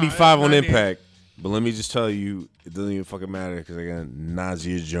got 95 on 98. Impact. But let me just tell you, it doesn't even fucking matter because I got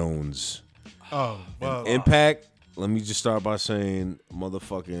Nasir Jones. Oh, well. Impact. Let me just start by saying,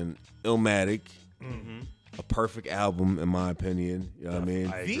 motherfucking Illmatic, a perfect album in my opinion. You know what I mean?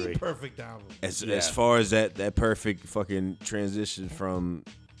 I the agree. perfect album. As far as that perfect fucking transition from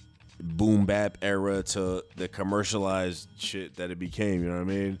boom bap era to the commercialized shit that it became, you know what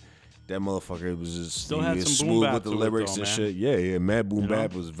I mean? That motherfucker was just Still he had was some boom smooth bap with the to it, lyrics though, and man. shit. Yeah, mad boom You know?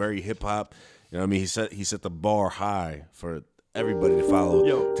 bap was very hip hop. You know what I mean? He set the bar high for everybody to follow.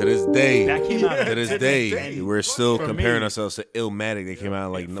 Yo, to this day, that came out- to this to day, this day. we're still For comparing me- ourselves to Illmatic. They came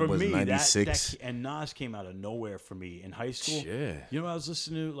out like For was me, 96. and Nas came out of nowhere for me in high school. Yeah. You know what I was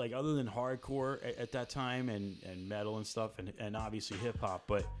listening to, like, other than hardcore at that time and metal and stuff and obviously hip hop,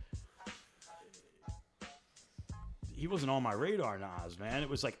 but he wasn't on my radar, Nas, man. It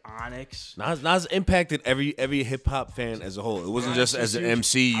was like Onyx. Nas impacted every hip hop fan as a whole. It wasn't just as an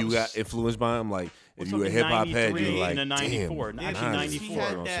MC you got influenced by him. Like if you were a hip hop head, you were like, in a 94, damn. actually Yeah, Nas is because 94.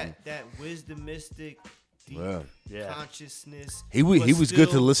 he fucking had awesome. that wisdomistic, deep Yeah. consciousness. He was but good to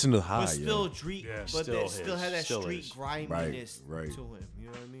still- listen to high. But still, street, Yeah. but Still that still is, had that still street is. griminess Right. to him. You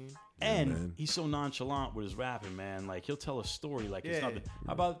know what I mean? And man. he's so nonchalant with his rapping, man. Like he'll tell a story like it's Yeah. nothing.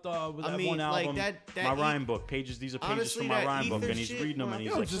 How about with I that mean, one like, album, that my E- rhyme book? Pages. These are pages Honestly, from my that rhyme book, Ether and he's shit, reading them, and he's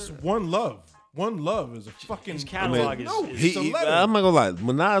Yo, like, just One Love. One Love is a fucking. his catalog no, is it's a letter. I'm not gonna lie.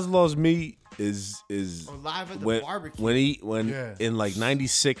 When Nas lost me is Or Live at the when Barbecue. when Yeah. in like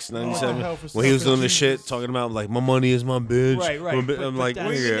 96, 97 hell for when he was stuff doing the and shit Jesus. talking about like my money is my bitch. Right. I'm But like,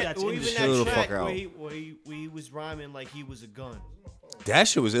 that's- nigga, that's Or even industry. chill the that fuck track out. where he was rhyming like he was a gun. That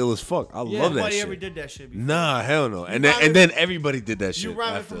shit was ill as fuck. I love that Nobody shit. ever did that shit before. Nah, hell no. And rhyming- then everybody did that shit. You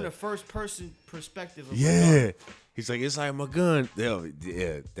rhyming after. from the first person perspective of a Yeah. gun. He's like, it's like my gun. Yo,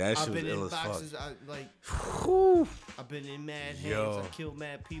 yeah, that shit I've was been ill in as fuck. boxes. I've been in mad hands. Yo. I killed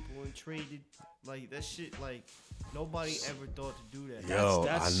mad people and traded like that shit. Like nobody ever thought to do that. Yo,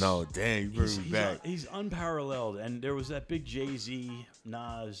 That's- I know. Damn, you bring me back. He's unparalleled, and there was that big Jay-Z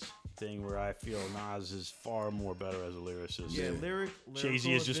Nas thing where I feel Nas is far more better as a lyricist. Yeah,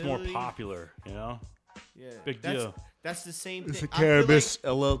 Jay-Z is just more ability, popular, you know. Yeah, Big that's, deal. That's the same It's thing. a I feel cannabis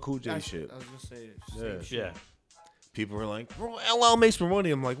like LL Cool J that's- shit. I was gonna say Yeah. same shit. Yeah, people were like, bro, LL makes more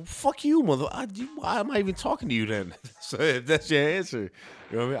money. I'm like, fuck you, mother. Why am I even talking to you then? So if that's your answer,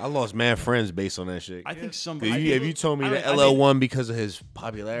 you know what I mean? I lost mad friends based on that shit. I think If somebody. you told me that I LL think- won because of his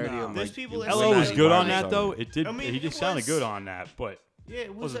popularity, No. I'm There's like, people you're that LL was say- good on sorry. that though. It did. I mean, he it just sounded was- good on that, but Yeah,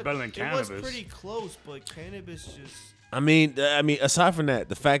 it Was was better than It Cannabis. was pretty close, but Cannabis just. I mean, aside from that,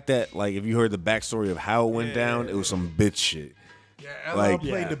 the fact that like if you heard the backstory of how it went down, it was some bitch shit. Yeah, LL Like,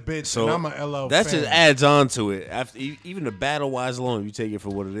 played yeah. the bitch, So and I'm a LL that fan. just adds on to it. After even the battle wise alone, you take it for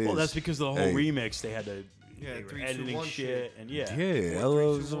what it is. well, that's because of the whole Hey. remix. They had to. Yeah, They were 3, 2, editing 1 shit, shit. and yeah. Yeah, 4,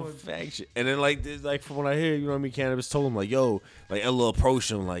 LL 3, is 2, some 1. faction. And then like from what I hear, you know what I mean, Cannabis told him like, yo, like LL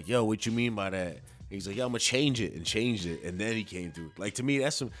approached him like, yo, what you mean by that? He's like, yo, I'm gonna change it, and then he came through. Like to me,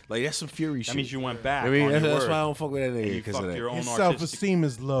 that's some fury shit. That means you went back. I mean, on that's, your that's word, why I don't fuck with that and nigga you because of fucked that. your own His artistic. self-esteem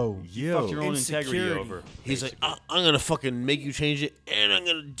is low. Yo, Fucked your own integrity insecurity. over. he's like, I'm gonna fucking make you change it, and I'm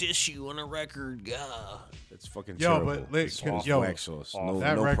gonna diss you on a record. God, that's fucking Yo, terrible. but like, It's off yo, whack sauce. No,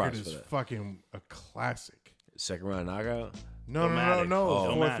 that no record props is for that. fucking a classic. Second round knockout. No, Illmatic.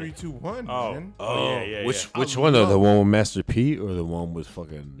 Oh. 4, 3, 2, 1, Oh, man. yeah. Which I one though? The love- one with Master P or the one with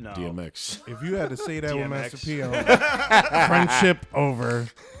fucking No. DMX? If you had to say that with DMX. Master P, friendship over.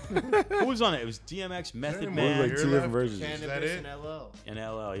 Who was on it? It was DMX, Method Anymore, Man, like You're two different left. versions. Cannabis it? and LL. and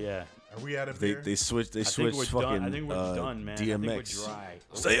LL. Yeah. Are we out of They here? they switched I think we're fucking done. I think we're done, man. I think we're DMX. dry.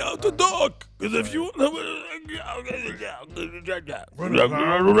 Stay out the dark, cause if you Run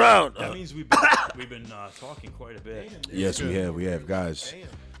around. That means we've been talking quite a bit. Yes, we have guys. Damn.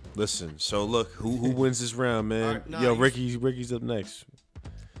 Listen, so look, who wins this round, man? Alright, nah, Yo, you- Ricky's up next.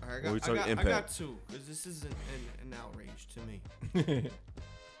 All right, When we talk I impact. got two because this is an outrage to me.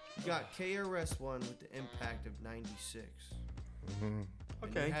 You got KRS-One with the impact of 96. And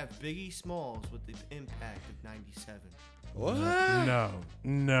Okay. you have Biggie Smalls with the impact of 97. What?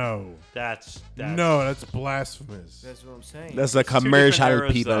 No. That's No, that's blasphemous. That's what I'm saying. That's like Two different commercial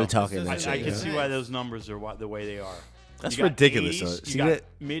eras, people though. talking I- that I shit. can yeah. see why those numbers are the way they are. That's You got ridiculous. 80s, though. You See got that?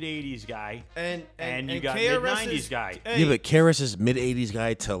 mid 80s guy, and and you got KRS mid 90s is- guy. Hey, Yeah, but Karis is mid '80s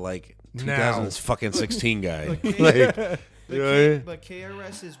guy to like Now. 2016 guy. like, but, you know what I mean? but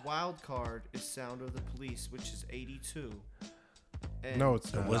KRS's wild card is Sound of the Police, which is 82. And, No,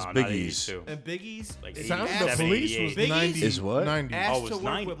 it's not. What's No, not Biggie's? 82. And Biggie's Like is Sound of the 87, Police 88. was Biggie's 90. is what? 90. Asked Oh, it to was work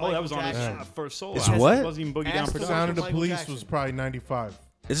 90. with Oh, that Michael was on his Jackson. first solo. It's album. what? It wasn't even Boogie Down Asked to production. Sound of the Michael Police Jackson. was probably 95.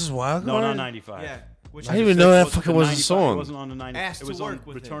 This is wild. No, Card? not 95. Yeah. Which I didn't is- even know that Was fucking the was a 95. It song. wasn't on the 90. Asked It to was on work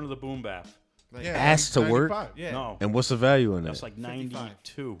with Return him. of the Boom Bap. like, Yeah, Asked to work? 95. Yeah. No, And what's the value in that's that? like 55.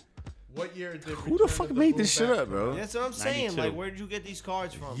 92. What year did Who the Return fuck of made Boom this shit Bap up, bro? come out? That's what I'm saying. 92. Like, where did you get these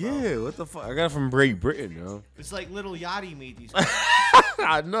cards from? Bro? Yeah, what the fuck? I got it from Great Britain, yo. It's like Little Yachty made these cards.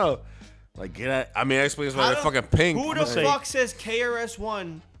 I know. Like, get out. I mean, that explains why How they're the- fucking pink. Who the say- fuck says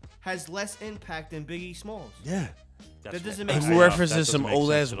KRS-One has less impact than Biggie Smalls? Yeah. That's That doesn't what- make Who sense. That references doesn't some make old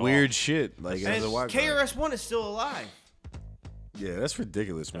sense ass at all. weird shit? Like, And as a white guy. KRS-One is still alive. Yeah, that's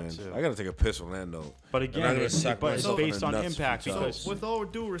ridiculous, man. That's it. I gotta take a piss on that note. But And I'm again, gonna it's, suck but it's myself in based the on nuts impact a few because So, with all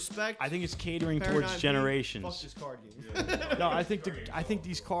due respect, I think it's catering Paradigm towards B, fuck generations. this card game. No, I think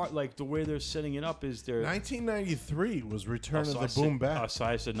these cars, like the way they're setting it up, is they're 1993 was Return so of I the Boom said- Bap. So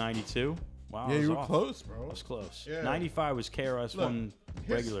I said 92. Wow, I Yeah, was you were off. close, I bro. was close. Yeah. 95 was KRS-One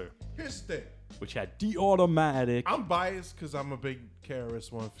regular, Here's the thing. which had the automatic. I'm biased because I'm a big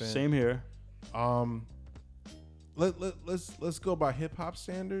KRS-One fan. Same here. Let's go by hip hop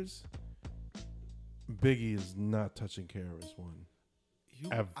standards. Biggie is not touching KRS-One.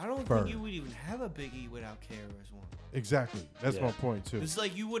 I don't Ever. think you would even have a Biggie without KRS-One. Exactly. That's Yeah. my point too. It's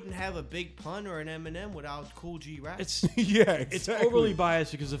like you wouldn't have a Big Pun or an Eminem without Cool G Rap. It's yeah, it's exactly. overly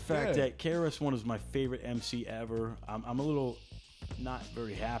biased because of the fact Yeah. that KRS-One is my favorite MC ever. I'm a little not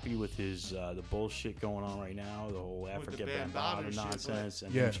very happy with his the bullshit going on right now, the whole Africa Bambaataa Bambaataa shit, nonsense,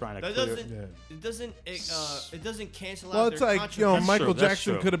 and Yeah. him trying to that clear. doesn't. Yeah. It doesn't cancel Well, out. it's their like, yo, controversy. Michael true, that's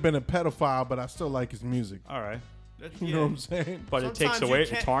Jackson true. could have been a pedophile, but I still like his music. All right, That's- You yeah. know what I'm saying? but it takes Sometimes away, you it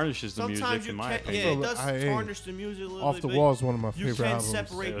can't- tarnishes the Sometimes music, you in my can't. opinion. Yeah, it So, does I- tarnish the music a little Off bit. the but Wall is one of my You favorite can albums.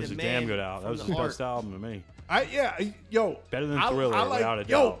 separate It was the a man damn good album. That from was the the art. best album to me. Yo, Better than Thriller, without a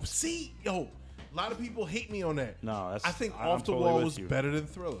yo, doubt. see, yo, a lot of people hate me on that. No, that's. I think I'm Off the totally Wall with was you. better than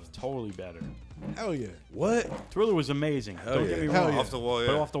Thriller. Totally better. Hell yeah. What? Thriller was amazing. Don't get me Hell wrong. yeah. Off the wall, yeah.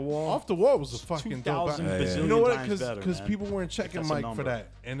 But off the wall, Off the Wall was a fucking dope 2,000 album. bazillion You know what? times better, Because man. people weren't checking That's a Mike for number. that,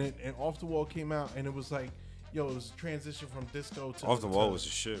 and Off the Wall came out, and it was like, yo, it was a transition from disco to Off the wall to- was the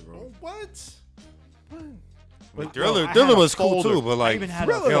shit, bro. Oh, what? But Yo, I had Thriller a was cool folder. too, but I like, even had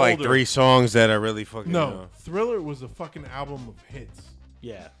Thriller- a there are like folder. 3 songs that are really fucking. No, Thriller was a fucking album of hits.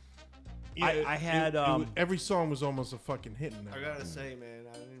 Yeah. Yeah, I had, every song was almost a fucking hit in that. I gotta say, man,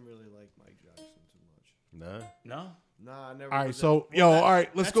 I didn't really like Mike Jackson too much. Nah. No. Nah, I never. All right, was so that- yo, well, that- all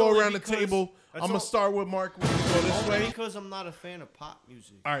right, let's that's go only around the because- table. that's I'm gonna all- start with Mark. We can go this Only way. because I'm not a fan of pop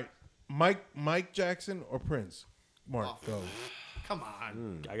music. All right, Mike Jackson or Prince? Mark, Oh, go. Come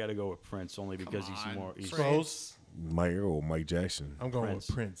on. I got to go with Prince only because he's on, more. He's Prince. Close. Mike Jackson. I'm going Prince.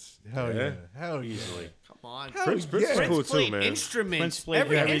 with Prince. Hell Yeah? yeah. Hell easily. yeah. Come on. Hell Prince yeah. is cool too, played man. instruments. Prince played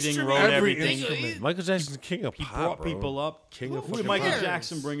every everything, instrument. wrote Every everything. instrument. Michael Jackson's the king of He pop, brought bro. people up. King of Who did fucking Michael pop.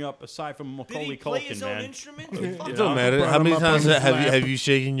 Jackson bring up aside from Did Macaulay he play Culkin, his own man? instrument? It Fuck don't no. matter. brought How him many up on times his have lap. you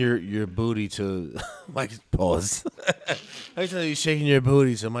shaken your booty to Mike? Pause. How many times have you shaking your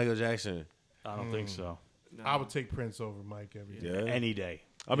booty to Michael Jackson? I don't think so. I would take Prince over Mike every day. Yeah. Any day.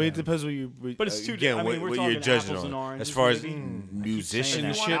 I mean, it depends what you. But it's too again, I mean, we're what talking you're judging apples and on. oranges, As far as maybe.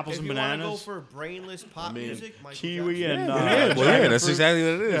 musicianship, that. Apples if and you want to go bananas. for brainless pop music, Michael Kiwi Jackson. and yeah, well, yeah, that's exactly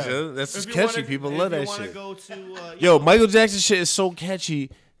what it is. Yeah. Yo. That's If just you catchy. wanna- People if love you that wanna shit. Go to, Yo, Michael Jackson shit is so catchy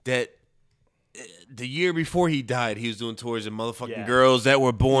that the year before he died, he was doing tours of motherfucking Yeah. girls that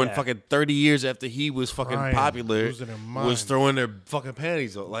were born Yeah. fucking 30 years after he was fucking Crying, popular, losing their was minds. throwing their fucking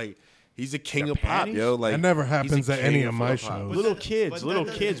panties on. Like, he's the king Their of pop, panties? yo. Like That never he's the happens at king any of my fucking pop. shows. Little but kids, that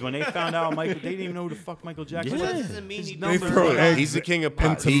doesn't- when they found out Michael, they didn't even know who the fuck Michael Jackson But that was. doesn't mean he They doesn't throw like- eggs He's the king of and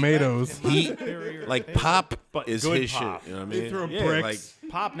pop. He- tomatoes. He, like pop But is good his pop. shit. You know what I They mean? throw yeah, bricks.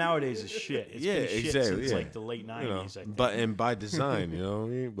 Pop nowadays is shit. It's Yeah, been shit exactly, since yeah. like the late 90s. You know, I think. but and by design, you know what I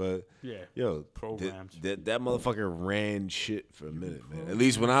mean? But Yeah. yo, Programmed. that motherfucker ran shit for a minute, man. At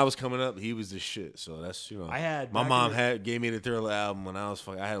least when I was coming up, he was the shit. So that's I had my back mom in the- gave me the Thriller album when I was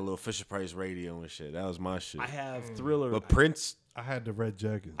fucking. I had a little Fisher Price radio and shit. That was my shit. I have Thriller. But Prince, I had the red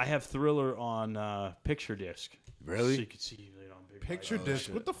jacket. I have Thriller on picture disc. Really? So you could see it on big Picture light.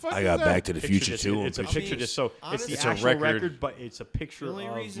 disc. What the fuck? I is got that? Back to the Picture Future disc. too. on It's a picture. picture disc. So honestly, it's It's a the actual record. record, but it's a picture The only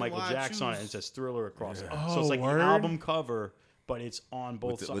of reason Michael why I Jackson on it. choose- And it says Thriller across it. Oh, So it's like word? the album cover, but it's on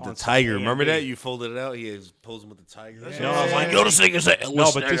both With the, sides. with the on tiger. A and Remember B. that? You folded it out. He was posing with the tiger. Yeah. No, I was like, yo, the singer said,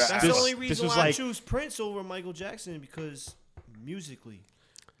 No, but this- That's this- the only this reason was why I like- choose Prince over Michael Jackson because musically.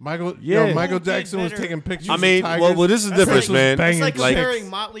 Michael, Yeah. Michael Who did Jackson was better? taking pictures. I mean, of tigers. well, this is the That's difference, like- man. banging It's like like- comparing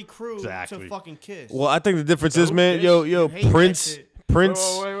Motley Crue Exactly. to fucking Kiss. Well, I think the difference is, man. Yo, I hate that Prince, shit. Prince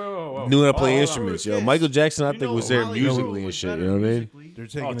Whoa. knew how to play Hold on. instruments. Yo, Kiss. Michael Jackson, I You think know was there Motley Crue musically and was shit. better You know what I mean? musically. They're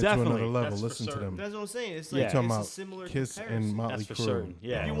taking Oh, it to another definitely. level. That's for Listen to certain. them. That's what I'm saying. It's Yeah. like You're talking it's a about similar Kiss comparison. and Motley That's for Crue. certain.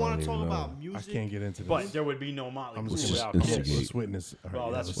 Yeah. If you I want don't to talk even know. about I music, can't get into this. But there would be no Motley I'm Crue just without instigate. Kiss. let's witness. All right, Well,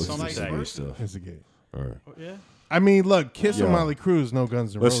 yeah, that's let's what some witness. say. Vice stuff. Instigate. All right. Yeah. I mean, look, Kiss and Yo. Motley Crue is no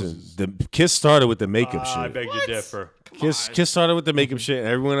Guns N' Listen, Roses. the Kiss started with the makeup I shit. beg to differ. Kiss started with the makeup shit. And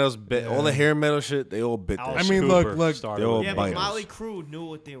everyone else bit all the hair metal shit. They all bit that. Alice I mean, shit. look, Cooper look, started they all with yeah, it. but biters. Motley Crue knew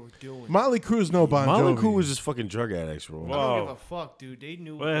what they were doing. Motley Crue's no Bon Motley Jovi. Crue was just fucking drug addicts, bro. I don't Whoa. give a fuck, dude. They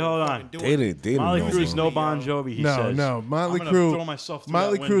knew what Wait, they hold were on. fucking doing. They didn't Molly know. Crew's bro. no Bon Jovi. He no, says. no, Motley I'm gonna Crue. throw myself through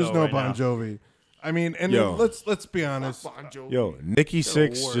Motley that Crue's window no right Bon now. Jovi. I mean, and Yo. let's be honest. Bon Jovi. Yo, Nikki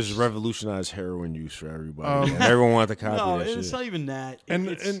Sixx worst. just revolutionized heroin use for everybody. man. Everyone wanted to copy No, that it's shit. not even that. And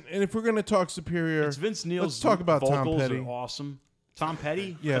it's, and if we're gonna talk superior, it's Vince Neil's. let's talk about Tom vocals Petty. are awesome. Tom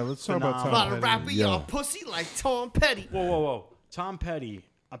Petty. Yeah, let's talk about Tom A lot of Petty. rapper, Yo. y'all pussy like Tom Petty. Whoa. Tom Petty.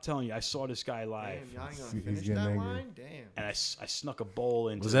 I'm telling you, I saw this guy live, Damn, y'all ain't gonna He's finish getting that angry. line? Damn. and I snuck a bowl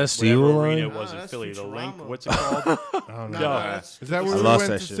into Was that whatever Steel arena line? it was Nah, in that's Philly. The Link. Futurama. What's it called? I don't know. Yo. that's Is that I where we lost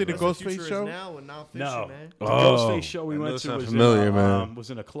went that to shit, see the man. Future Ghostface is show? now and now Fisher, No, man. the Oh, Ghostface show we I know went it's to not was familiar, in, man.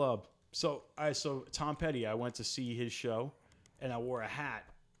 was in a club. So Tom Petty, I went to see his show, and I wore a hat,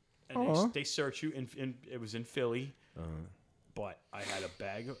 and Aw. they search you, and it was in Philly. But I had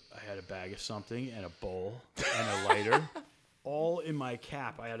a bag of something and a bowl and a lighter, all in my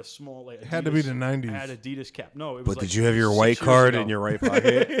cap. I had a small like. Had to be the Adidas- 90s. I had Adidas cap. No, it was. But like did you have your 6 white years card ago. in your right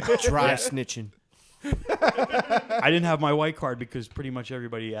pocket? Dry snitching. I didn't have my white card because pretty much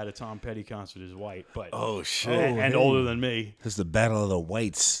everybody at a Tom Petty concert is white, but Oh shit! and older than me. This is the battle of the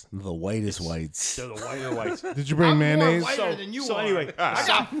whites, the whitest whites. They're the whiter whites. Did you bring I'm mayonnaise? more whiter So- than you so are. anyway, I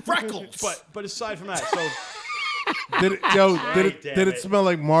got freckles. But aside from that, so Did it, damn did it it. smell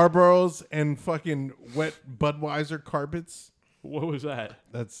like Marlboros and fucking wet Budweiser carpets? what was that?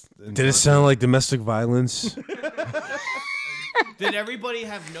 That's Did it sound like domestic violence? Did everybody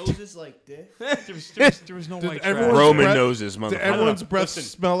have noses like this? There was no Did white everyone- trash. Roman breath- noses, Did motherfucker. everyone's breath Listen.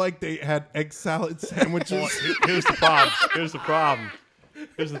 smell like they had egg salad sandwiches? Here's the problem.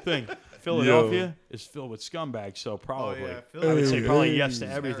 Here's the thing. Philadelphia is filled with scumbags, so probably. I would say probably yes to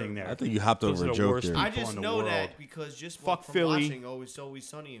everything there. I think you hopped Those over are a the joke worst there. I people just in the know world. that because just Fuck from Philly. watching Always Always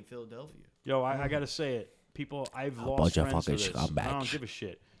Sunny in Philadelphia. Yo, I gotta say it. People, I've lost bunch of friends to fucking this. I don't scumbags. give a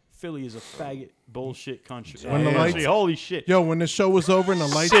shit. Philly is a faggot bullshit country. When the Country, lights- holy shit. Yo, when the show was over and the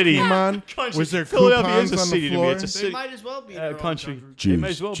lights City. came on, Country. was there Philadelphia coupons is a on city the to me. floor? It's a They city. might as well be their own Country. country. They may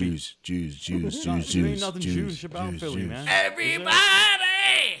as well be. Jews. There ain't nothing Jewish about Philly, man.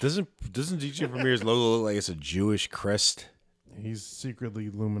 Doesn't DJ Premier's logo look like it's a Jewish crest? He's secretly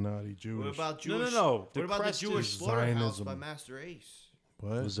Illuminati Jewish. What about No, Jewish? no. The What about the crest Jewish is Slaughterhouse Zionism. by Master Ace?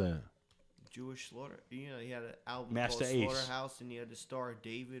 What? What's that? Jewish Slaughter. You know, he had an album Master called Ace. Slaughterhouse, and he had the Star of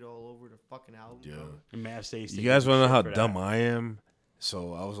David all over the fucking album. cover. Mass Ace, You guys want to know how for that. dumb I am?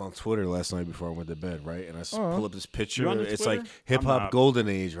 So I was on Twitter last night before I went to bed, right? And I pull up this picture. You on the It's Twitter? like hip I'm hop not. golden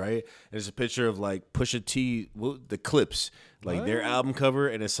age, right? And it's a picture of like Pusha T, the Clips, like their album cover,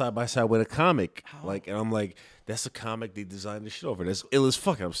 and it's side by side with a comic. Like, and I'm like, that's a comic they designed this shit over. That's ill as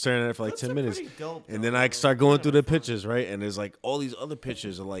fuck. I'm staring at it for like Clips 10 are minutes, pretty dope, and though, then I man. start going They're through the fun. pictures, right? And there's like all these other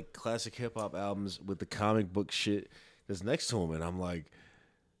pictures of like classic hip hop albums with the comic book shit that's next to them, and I'm like,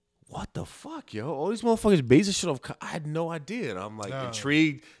 what the fuck, yo? All these motherfuckers base this shit off. I had no idea. And I'm like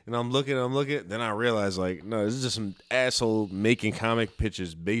intrigued, and I'm looking. Then I realize, like, no, this is just some asshole making comic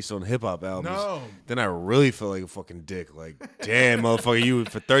pictures based on hip hop albums. No. Then I really feel like a fucking dick. Like, damn, motherfucker, you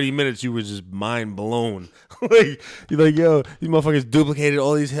for 30 minutes you were just mind blown. Like, you're like, yo, these motherfuckers duplicated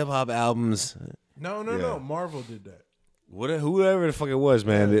all these hip hop albums. No. Yeah. Marvel did that. Whoever the fuck it was,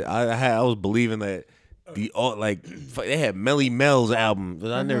 man. I was believing that. They had Melly Mel's album,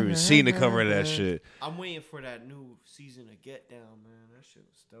 but I never even seen the cover of that shit. I'm waiting for that new season of Get Down, man. That shit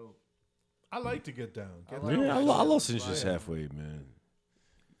was dope. I like to get down. Get like down. Yeah, I that lost shit. interest Like- halfway, man.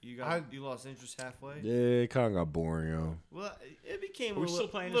 You lost interest halfway. Yeah, it kind of got boring, yo. Well, it became Are we a still little,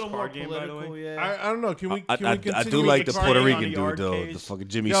 playing little this more card game, by the political. way? Yeah. I don't know. Can we? I continue do with like the card Puerto game? Rican on the dude, though. arcades? The fucking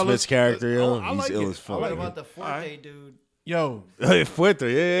Jimmy Yo, Smith's let's- character, yo. I He's like ill it. as I fuck. what like about the Forte Alright. dude? Yo, Fuerte,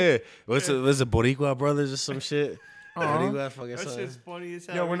 yeah. What's it, Boricua Brothers or some shit? Boricua fucking That something. shit's funny as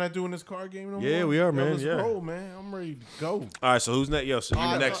hell. yo, we're not doing this card game no more. Yeah, we are, Yo, man, Let's yeah. roll, man. I'm ready to go. All right, so who's next? Yo, so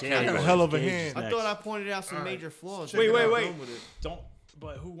I you next thought- I got a category. hell of a Gage is hand. I next. thought I pointed out some major flaws. Wait, Check it out. wait. Done with it. Don't.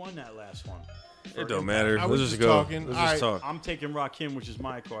 But who won that last one? It don't matter. I was Let's just just go. talking. Let's All just right. talk. I'm taking Rakim, which is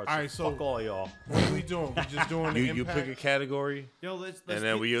my card. All right, so- fuck all y'all. What are we doing? We just doing the You impact? pick a category, Yo, let's and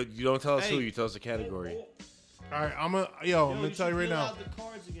then get- you don't tell us who. Hey. You tell us the category. All right, I'm gonna Yo, tell you right fill now. out the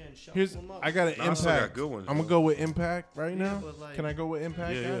cards again. Shuffle Here's them up. I got an Nah, I still got impact. good ones, I'm gonna bro. go with impact right Yeah, now. but, like- Can I go with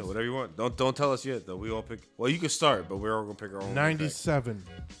impact? Yeah, guys? whatever you want. Don't tell us yet though. We all pick. Well, you can start, but we're all gonna pick our own. 97.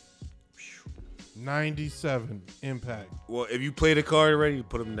 97 impact. Well, if you play the card already, you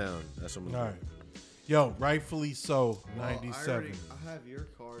put them down. That's what I'm All gonna right. Yo, rightfully so. Well, 97. I have your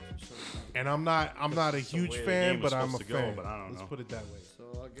card for some reason. And I'm not a huge way the fan, game was but I'm a supposed to go, fan. but I don't Let's know. put it that way. So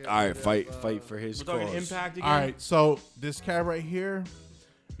I'll get All right, rid of, fight for his We're talking cause. Impact again. All right, so this cat right here,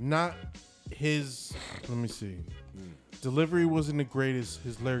 not his. Let me see. Delivery wasn't the greatest.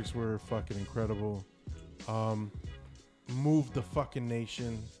 His lyrics were fucking incredible. Moved the fucking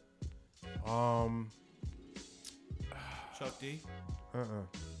nation. Chuck D.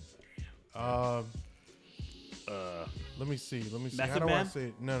 Let me see. Method How do I Man? say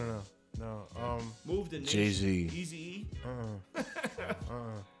it? No. Move the nation. Jay-Z. Easy E. Move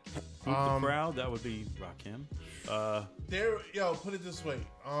the crowd. That would be Rakim. There, yo, put it this way.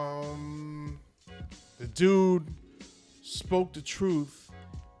 The dude spoke the truth,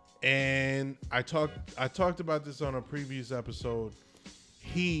 and I talked about this on a previous episode.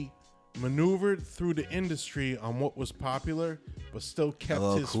 He maneuvered through the industry on what was popular, but still kept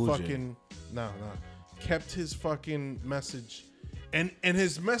LL his Cool J. fucking kept his fucking message, and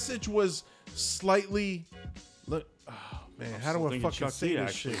his message was slightly. Look, oh man, how do I Thinking fucking Chuck say D this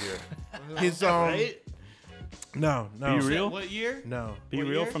actually shit? here. His Right? no. Be real. What year? No. Be What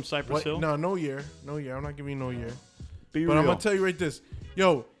real year? from Cypress What? Hill. No year. I'm not giving you no year. Be But real. I'm gonna tell you right this.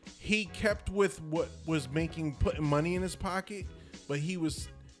 Yo, he kept with what was putting money in his pocket, but he was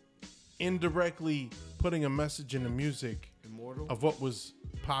indirectly putting a message in the music Immortal. of what was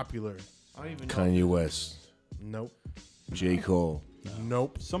popular. I don't even know. Kanye West, Nope. J. Cole.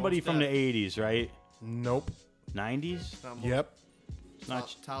 Nope. Somebody Most from the Def. 80s, right? Nope. 90s. It's not Mo- Yep. It's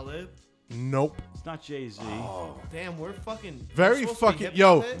not. Talib. Nope. It's not Jay Z. Damn, we're fucking Very we're supposed to be fucking hip-hop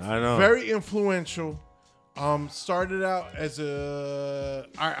yo. heads? I know. Very influential. Started out as a.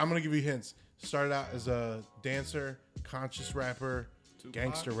 All right, I'm gonna give you hints. Started out as a dancer, conscious rapper,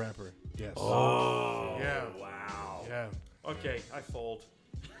 gangster rapper. Yes. Oh, Yeah. wow. Yeah. Okay, I fold.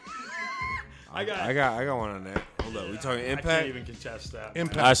 I got. I got one on that. Hold up. We talking I impact? can't even contest that.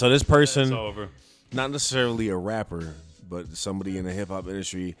 Impact. All right, so this It's person, over. not necessarily a rapper, but somebody in the hip hop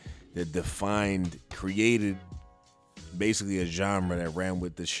industry that created basically a genre that ran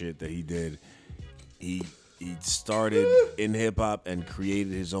with the shit that he did. He he started in hip hop and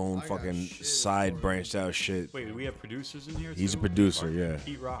created his own fucking side branched out shit. Wait, do we have producers in here? He's a too? producer, Or yeah.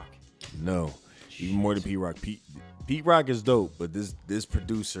 Pete Rock. No, even more than Pete Rock. Pete Rock is dope, but this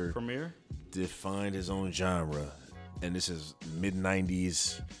producer Premier. defined his own genre, and this is mid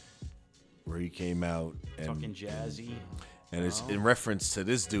 '90s where he came out and Fucking jazzy. and it's in reference to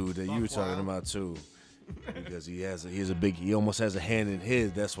this dude that you were talking about too, because he almost has a hand in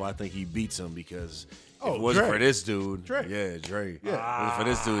his. That's why I think he beats him, because if it wasn't Dre. for this dude, Dre. yeah, Dre. Yeah. If it wasn't for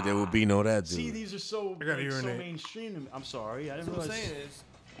this dude, there would be no that dude. See, these are so gotta so urinate. mainstream. I'm sorry, I didn't What I'm realize. saying is,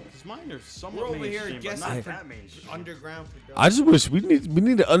 Because mine are somewhat we're over here mainstream, but guessing not for that mainstream. underground production. I just wish we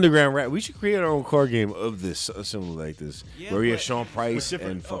need an underground rap. We should create our own card game of this, similar like this, Yeah, where we have but- Sean Price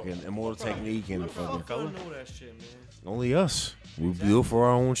different- and fucking Immortal Technique and fucking I don't know that shit, man. only us. We do it for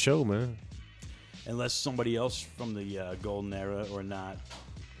our own show, man. Unless somebody else from the golden era or not.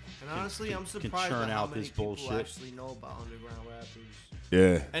 And honestly, I'm surprised churn at how out many this people bullshit. actually know about underground rappers.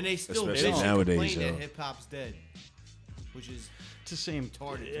 Yeah, And they still Especially bitch and nowadays, complain that yo. hip hop's dead, which is It's the same.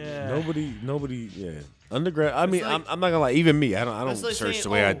 Retarded to me. Yeah. nobody, yeah. Underground. I mean, like- I'm not gonna lie. Even me, I don't That's like search saying, the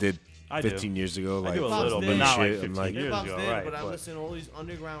way I oh, did I do. 15 years ago. Like, do a little, fucking but not like shit. 15 I'm like, years. hip hop's ago, dead. right, But I'm but- listening to all these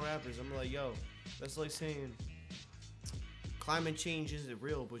underground rappers. I'm like, yo, that's like saying climate change isn't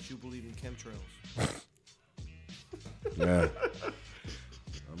real, but you believe in chemtrails. yeah.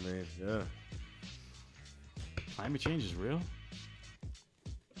 I mean, yeah. Climate change is real.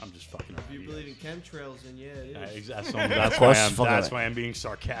 I'm just fucking up. If you believe in chemtrails, then yeah, it is. That's why I'm being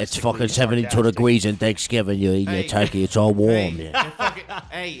sarcastic. It's fucking 72 degrees in Thanksgiving. You're eating your Hey. turkey. It's all warm Hey, there. and fucking,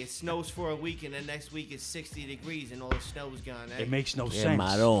 hey, it snows for a week, and the next week it's 60 degrees, and all the snow's gone. Hey, It makes no Yeah, sense.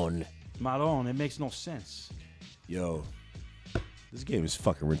 Maron. Maron, it makes no sense. Yo, this game is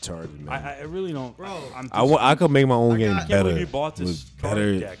fucking retarded, man. I really don't. Bro. I could make my own game got- I can't better. believe you bought this with card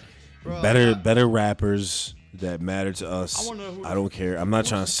better, deck. Bro, I better, got- better rappers that matter to us. I wanna know who I the- don't care. I'm not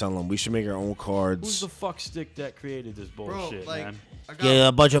trying to sell them. We should make our own Who's cards. the fuck stick that created this bro, bullshit, like, man? I got Yeah,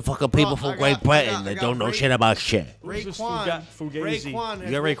 a bunch of fucking people Bro, from I Great got- Britain I got that don't know Ray- shit about shit. Who's this Raekwon. Fugazi? Raekwon You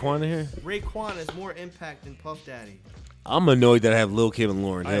has got more- Raekwon in here? Raekwon has more impact than Puff Daddy. I'm annoyed that I have Lil Kim and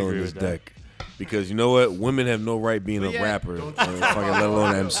Lauryn I Hill in agree this with that. deck. Because you know what? Women have no right being a But yeah, rapper, don't or fucking let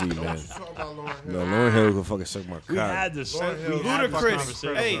alone MC, man. Talk about Lauryn Hill. No, Lauryn Hill can fucking suck my cock. We had this. Lauryn Hill. We had this Ludacris,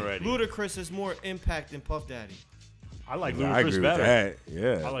 conversation hey, already. Ludacris has more impact than Puff Daddy. I like I agree Ludacris with better. that.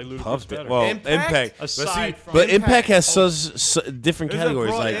 Yeah, I like Ludacris Puff better. Well, Impact? But Aside see, from but Impact has Oh. different It's a categories.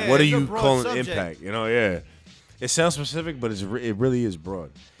 broad- Like, yeah, what are it's a you broad calling subject. Impact? You know, yeah. It sounds specific, but it really is broad.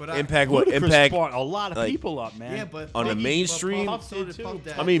 But Impact, what? Ludacris Impact brought a lot of like- people up, man. Yeah, but On the Puff- mainstream- but Puff so did Did too. Puff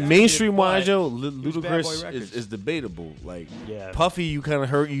Daddy. I mean, That mainstream did, wise, but yo, was Bad Boy Ludacris Records. is debatable. Like, Yeah. Puffy, you kind of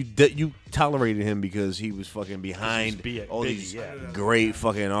heard you tolerated him because he was fucking behind Biggie, all Biggie, these yeah. great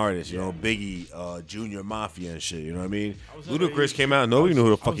fucking artists. You know, Biggie, Junior Mafia and shit. You know what I mean? was never Ludacris huge- came out, nobody knew who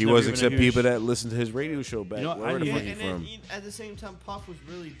the I fuck was he never was even a except huge- people that listened to his radio show back. You know, wherever the Yeah, fuck he and from. then at the same time, Puff was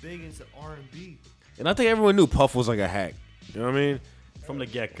really big into R&B. And I think everyone knew Puff was like a hack. You know what I mean? From the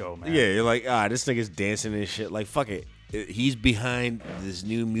get go, man. Yeah, you're like, this nigga's dancing and shit. Like, fuck it. He's behind this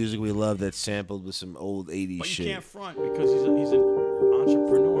new music we love that's sampled with some old 80s But you shit. can't front because he's an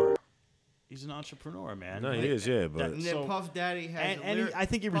entrepreneur. He's an entrepreneur, man. No, he is, yeah, but And then So- Puff Daddy has I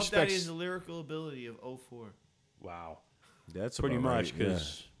think he Puff Daddy respects. has the lyrical ability of 04. Wow. that's Pretty about much right, yeah.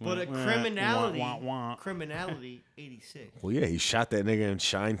 because. But a criminality 86. Well, yeah, he shot that nigga and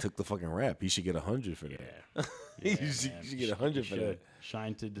Shine took the fucking rap. He should get 100 for that. Yeah. He should get 100 for that.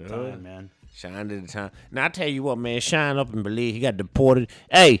 Shine to the time, man. Shine did the time. Now I tell you what, man, Shine up and believe he got deported.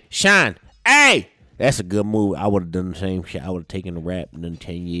 Hey, Shine, hey, that's a good move. I would have done the same shit. I would have taken the rap and done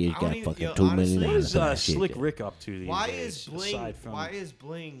 10 years, I got don't even- fucking yo, $2 honestly- million. What is for that shit. Slick Rick up to these Why days? is Bling? aside from- Why is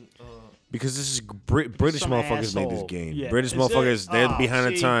Bling? Because this is British some motherfuckers made this asshole. game. Yeah. British Is it? motherfuckers, they're Oh,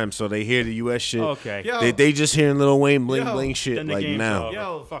 behind the see. time, so they hear the U.S. shit. Okay. Yo. They just hearing Lil Wayne bling Yo. bling shit Then the like game's now. over.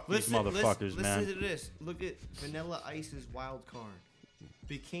 Yo, Fuck these listen, motherfuckers, man. Listen to this. Look at Vanilla Ice's wild card.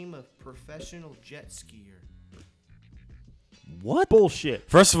 Became a professional jet skier. What? Bullshit.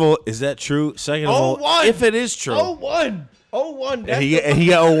 First of all, is that true? Second of all, 01. if it is true, 01. 01. and he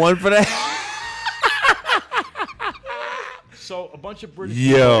got 01 for that. So a bunch of British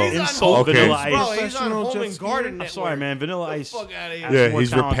Yo. people He's insult on Vanilla Home- Ice. Bro, he's on Professional Home jet and skier? Garden I'm Network. sorry, man. Vanilla Get the Ice. fuck outta here. has Yeah, more he's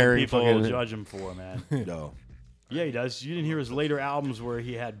talented repairing people fucking- to judge him for, man. No. Yeah, he does. You didn't hear his later albums where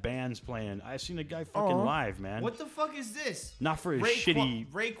he had bands playing. I've seen the guy fucking live, man. What the fuck is this? Not for his shitty.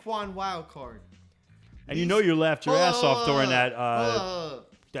 Raekwon wild card. And you know you laughed your ass off during that Uh,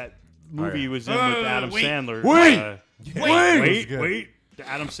 that movie he was in with Adam wait. Sandler. Wait. Wait, good. wait. The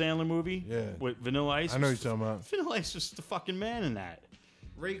Adam Sandler movie Yeah. with Vanilla Ice. I know what you're talking about. Vanilla Ice was the fucking man in that.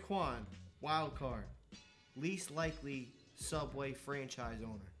 Raekwon wild card. least likely Subway franchise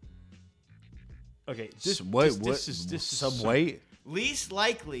owner. Okay, this is Subway? Least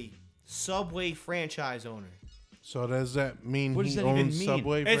likely Subway franchise owner. So does that mean What does he that even owns mean?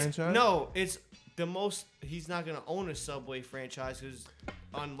 Subway franchise? No, it's the most. He's not gonna own a Subway franchise because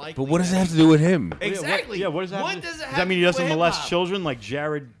unlikely. But what does it have to do with him? Exactly. Yeah, what does that? What mean? does it have Does that mean he to do doesn't with molest hip-hop? children like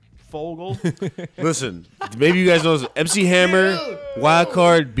Jared Fogle? Listen, maybe you guys know this. MC Hammer, Dude. Wild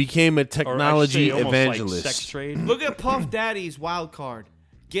Card, became a Or I should say technology almost evangelist. Like sex trade. Look at Puff Daddy's wild card.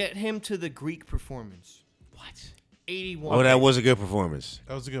 Get him to the Greek performance. What? 81. Oh, that was a good performance.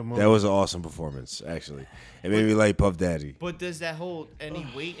 That was a good movie. That was an awesome performance, actually. It made me like Puff Daddy. But does that hold any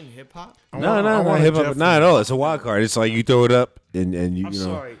weight in hip hop? I No, want not a hip hop. Jeff Not at all. It's a wild card. It's like you throw it up and you I'm know.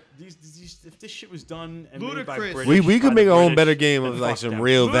 sorry. If this shit was done and made by Ludacris. British, We by could the make our own British, better game then of like fuck some them.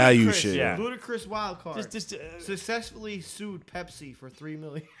 real value Ludacris, shit. Yeah. Ludacris wild card. Just, Successfully sued Pepsi for $3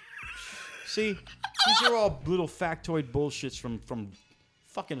 million. see, these are all little factoid bullshits from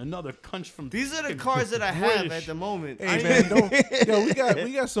fucking another country. From These are the fucking cards that I have British. at the moment. Hey man, don't,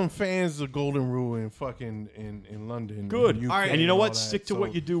 we got some fans of Golden Rule in fucking in London. Good. and UK All right. And you know all what? that, Stick to so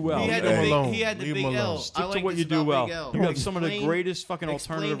what you do well. He had, Leave the him big, alone. he had the Leave big him L. alone. Stick I like to what this you do about well. Big L. You have some of the Explain- greatest fucking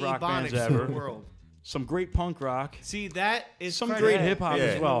alternative explain rock bands Ebonics to the ever. world. Some great punk rock. See, that is Some credit great hip hop Yeah. as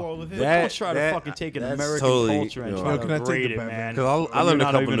in the well. world of But hip That- don't try to that- fucking take an that's American totally, culture and you try know. to Can I take grade the it, bet, man. man? 'Cause I When learned you're a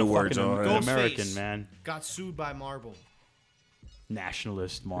not couple even new words fucking on it. American, Ghostface. man. got sued by Marble.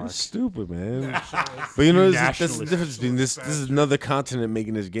 Nationalist, Mark. It's stupid, man. But you know, that's the Nationalist. difference between this. This is another continent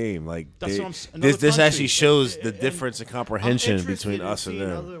making this game. Like That's they- what I'm s- another this country. actually shows the And- difference in I'm comprehension interested between in us and seeing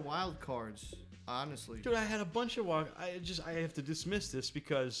them. other wild cards, honestly. Dude, I had a bunch of walk. I have to dismiss this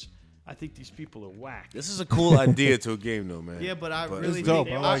because I think these people are whack. This is a cool idea to a game, though, man. Yeah, but I But really it's dope.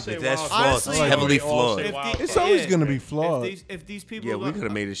 think I like it. That's wild flawed. cards. It's heavily They all say flawed. wild It's cards. always gonna be flawed. If these people, Yeah, we coulda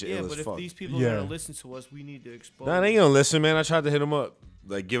made this shit Yeah, ill but as if fuck. these people Yeah. are gonna listen to us, we need to expose. Nah, they ain't gonna listen, man. I tried to hit them up,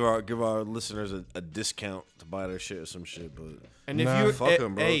 like give our listeners a discount to buy their shit or some shit, but and if Nah. you're, fuck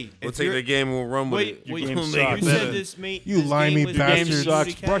them, bro. Hey, we'll if take you're- the game and we'll run with Wait, it. Your wait, game you sucks. said this, mate. You this limey game was Game bastard. made in sucks.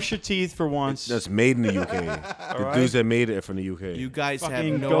 UK? Brush your teeth for once. That's made in the UK. The right. dudes that made it are from the UK. You guys Fucking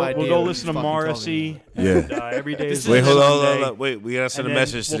have no go, idea. we'll go what listen you're to fucking talking Morrissey. Yeah. And, every day is This Wait, is hold on, Sunday. hold on. Wait, we gotta send And a then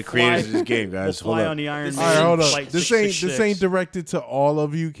message to we'll the creators of fly- this game, guys. We'll Hold fly up. on the Iron This All Man right, hold flight up. This ain't 666. directed to all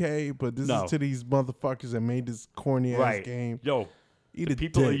of UK, but this No. is to these motherfuckers that made this corny ass right. game. Yo, Eat the a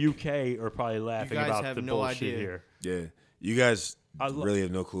people dick. in UK are probably laughing guys about have the no bullshit idea. here. Yeah, you guys I lo- really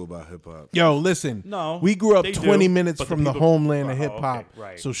have no clue about hip hop. Yo, listen. No, we grew up they 20 do, minutes but from the people- homeland of Oh, hip hop. okay,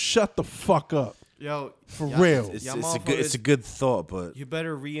 right. So shut the fuck up. Yo, For y'all- real. It's y'all a motherfuckers, good thought, but You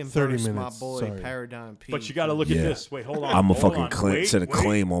better 30 reimburse my minutes, boy sorry. Paradigm P. But you got to look at Yeah. this. Wait, hold on. I'm a hold fucking on. Wait, send a wait.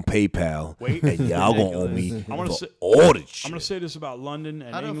 claim on PayPal, Wait. and y'all gonna owe me I'm gonna for say- all this shit. I'm gonna say this about London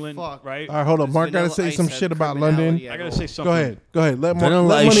and How the England, fuck? right? All right, hold up. Does Mark got to Vanilla say Ice some have shit about criminality London. at I gotta all? say something. Go ahead. Go ahead. Let Vanilla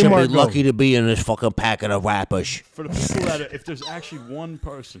Money Ice should Mark be go. lucky to be in this fucking packet of rappers. For the people that, if there's actually one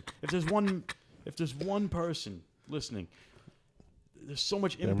person, if there's one person listening, there's so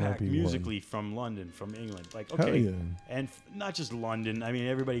much might impact be musically from London, from England. Like, Hell okay, yeah. and not just London. I mean,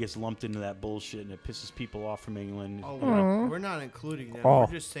 everybody gets lumped into that bullshit, and it pisses people off from England. Oh, Uh-huh. we're not including them. Oh. We're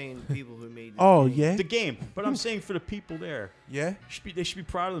just saying the people who made. This Oh, game. yeah? The game, but I'm saying for the people there, Yeah? they should be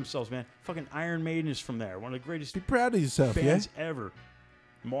proud of themselves, man. Fucking Iron Maiden is from there, one of the greatest Be proud of yourself, yeah? bands ever.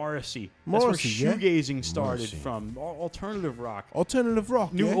 Morrissey. Morrissey, That's yeah? where shoegazing started Morrissey. from. Alternative rock. Alternative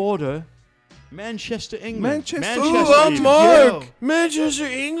rock, New yeah? Order. Manchester, England. Manchester- Ooh, Manchester. I'm even. Mark. Yo. Manchester,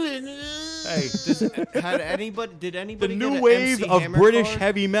 England. Hey, did anybody The get new an wave MC of Hammer British card?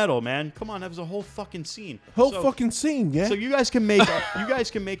 heavy metal, man. Come on, that was a whole fucking scene. Whole So- fucking scene, yeah? So you guys can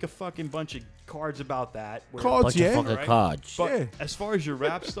make a fucking bunch of cards about that. where- Cards, Bunch yeah? of fucking Right. cards. But Yeah. as far as your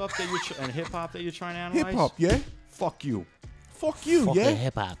rap stuff that you're and hip hop that you're trying to analyze, Hip hop, yeah? fuck you. Fuck you, Fucking yeah?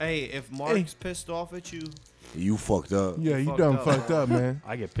 hip hop. Hey, if Mark's pissed off at you, You fucked up. Yeah, you fucked done up, fucked up, man.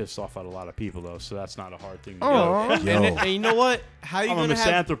 I get pissed off at a lot of people though, so that's not a hard thing to Oh, Yo, and you know what? How you do. I'm a gonna have?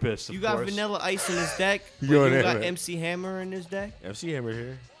 misanthropist. You of got course. Vanilla Ice in his deck. But Yo, you that got man. MC Hammer in his deck. MC Hammer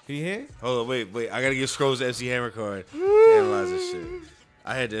here. You hear? Hold on, wait. I gotta get Scrolls MC Hammer card to analyze this shit.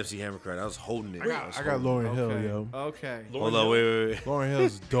 I had the MC Hammer card. I was holding it. was I got holding Lauryn Okay. Hill, yo. Okay. it. Hold on, wait. Lauryn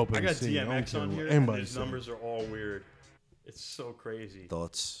Hill's dope I in got the city. I DMX don't on care here, what and anybody his says. numbers are all weird. It's so crazy.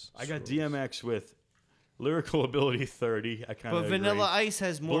 Thoughts. I got DMX with lyrical ability 30. I kind of But Vanilla Ice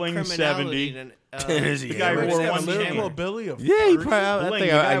has more Bling criminality 70. than. Is he the guy Hammer? wore Hammer. one Lyrical chain. ability of Yeah, he 30? probably. I Bling,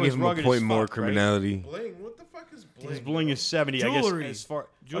 think the guy I was give him a rugged point as more fuck, right? criminality. Bling, what the fuck is Bling? His bling is 70. Jewelry. I guess as far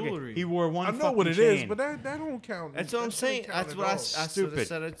jewelry. He wore one. I know fucking what it chain. is, but that don't count. That's what I'm That saying. doesn't count That's at what I all. stupid.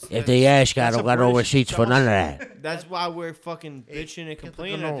 Said If they ask, I That's don't a got no British receipts for none of that. That's why we're fucking bitching and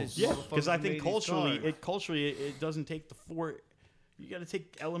complaining at this. Yeah, because I motherfucker think made these cars. culturally, it doesn't take the four. You got to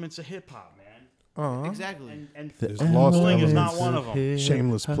take elements of hip hop, man. Exactly. And There's lost bling is not elements. one of them.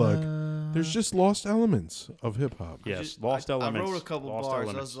 Shameless plug. There's just lost elements of hip hop. Yes, lost elements. I wrote a couple lost bars.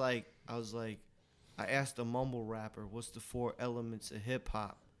 Elements. I was like, I asked a mumble rapper, "What's the 4 elements of hip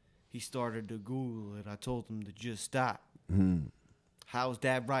hop?" He started to Google it. I told him to just stop. How's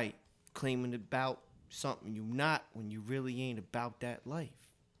that right? Claiming about something you not when you really ain't about that life.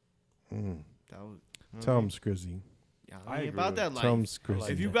 That was, Tell him, Scrizzy. I agree ain't about with that Tell him, life. Scrizzy.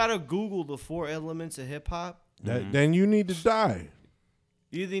 If you gotta Google the 4 elements of hip hop, Then you need to die.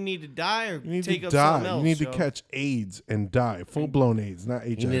 you either need to die or You need take to up something die. else. You need yo. to catch AIDS and die. Full blown AIDS, not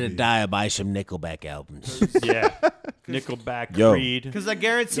HIV. You need to die or buy some Nickelback albums. Yeah, Nickelback, Yo. Creed. Because I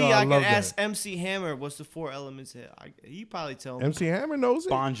guarantee Yo, I I could love ask MC Hammer what's the 4 elements. He probably tell me. MC Hammer knows it.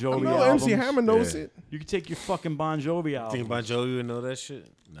 Bon Jovi I know MC albums. Hammer knows Yeah. it. You can take your fucking Bon Jovi album. Think Bon Jovi would know that shit?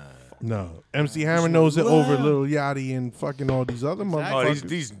 Nah. No, MC Hammer knows it over Lil Yachty and fucking all these other Oh, motherfuckers.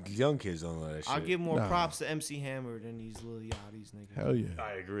 these young kids don't know that shit. I'll give more Nah. props to MC Hammer than these little yachties, nigga. Hell yeah.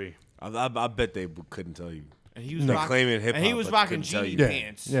 I agree. I bet they couldn't tell you. And he was They rocking, claiming hip and he hop, was but rocking couldn't tell genie you. Yeah.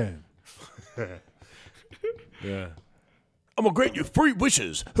 pants. Yeah. Yeah. I'm gonna grant you 3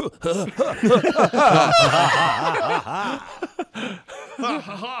 wishes.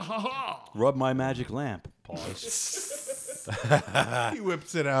 Rub my magic lamp. Pause. He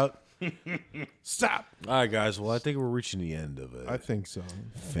whips it out. Stop. All right, guys. Well, I think we're reaching the end of I a think so.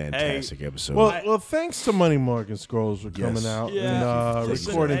 fantastic episode. Well, thanks to Money Mark and Scrolls for coming out Yeah. and Listen,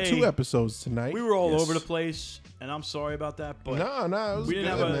 recording hey, 2 episodes tonight. We were all Yes. over the place, and I'm sorry about that, but No, it was we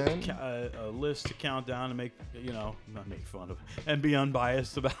didn't good, have man. a list to count down and make, not make fun of, and be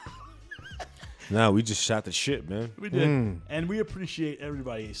unbiased about. nah, we just shot the shit, man. We did, and we appreciate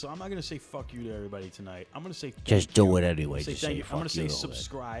everybody. So I'm not gonna say fuck you to everybody tonight. I'm gonna say thank Just you. do it anyway. Say Just thank say you. fuck I'm gonna say you to all that.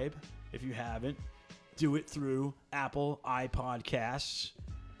 subscribe if you haven't. Do it through Apple iPodcasts.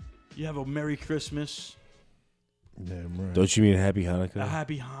 You have a Merry Christmas, Damn right. Don't you mean Happy a Hanukkah?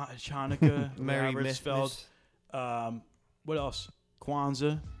 Happy Hanukkah, Merry however it's spelled. Miss. What else?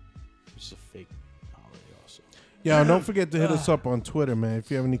 Kwanzaa, which is a fake holiday also. Yeah, don't forget to hit us up on Twitter, man.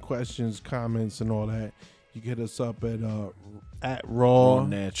 If you have any questions, comments, and all that, you can hit us up at Raw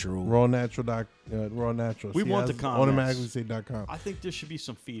Natural. Raw Natural. Raw Natural. We want the comments. Automatically say .com. I think there should be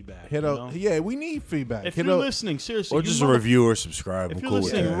some feedback. Hit you up. know? Yeah, we need feedback. If hit you're up. listening, seriously, Or you just a mother- review or subscribe. If I'm you're cool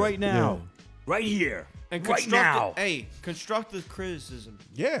with listening that. right now, right here, And right now, constructive criticism.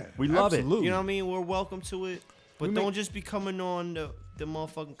 Yeah, We love it. absolutely. You know what I mean? We're welcome to it. But We don't make- just be coming on the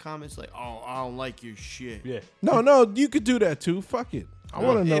motherfucking comments like, oh, I don't like your shit. yeah. No, you could do that too. Fuck it. I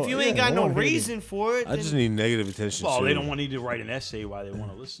want to know. If you ain't yeah, got I no wanna hear it. reason for it, I just need negative attention. Well, too. they don't need to write an essay why they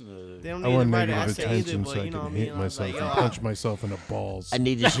want to listen to. they don't I need to want write an negative essay either, attention but so I you know what I can mean? hit I was myself like, and yo, punch myself in the balls. I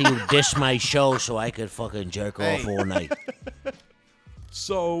need to see you diss my show so I could fucking jerk off all night.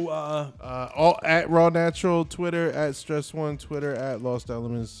 So, All at Raw Natural, Twitter at Stress One, Twitter at Lost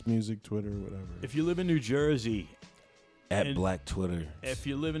Elements Music, Twitter, whatever. if you live in New Jersey, At and- Black Twitter. if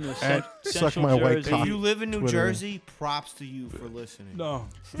you live in the At Suck central My White Jersey, Cock. if you live in New Twitter. Jersey, props to you for listening. no,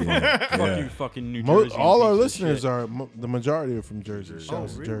 Yeah. fuck you, fucking New Mo- Jersey. all our piece of listeners shit. are the majority are from Jersey. Shout out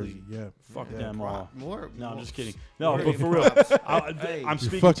to really? Jersey. Yeah. Fuck Yeah, them all. More. No, I'm more- just kidding. No, more but for real, props. I'm You're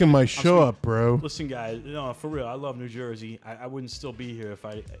speaking. fucking my I'm show speaking- up, bro. Listen, guys, no, for real, I love New Jersey. I wouldn't still be here if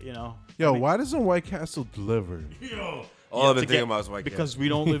I. Yo, why doesn't White Castle deliver? All I've been thinking about is White because we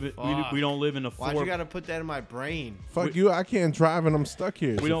don't live. We don't live in a Why'd four. you gotta put that in my brain? Fuck you, I can't drive and I'm stuck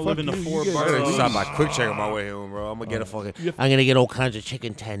here. We So don't fuck live in the you, four you get- I'm gonna boroughs. stop by Quick Check on my way home, bro. I'm gonna get a fucking. I'm gonna get all kinds of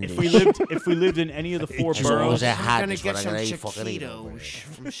chicken tenders. If we lived in any of the four As long as boroughs, they're hot, gonna that's get what I'm some gonna eat fucking eat. Chiquitos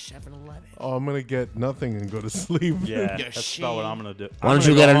from 7-Eleven. Oh, I'm gonna get nothing and go to sleep. yeah, Yeah, that's about what I'm gonna do. Why I'm don't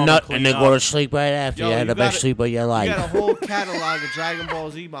you gonna get go a home nut clean and then up. go to sleep right after? Yo, You had you the best gotta- sleep of your You life. got a whole catalog of Dragon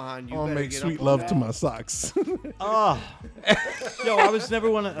Ball Z behind you. I'll better make get sweet up on love that. to my socks. Yo, I was never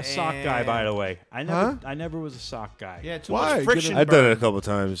a sock guy, Man. by the way. I never was a sock guy. Yeah, too Why? much friction. I've done it a burn. couple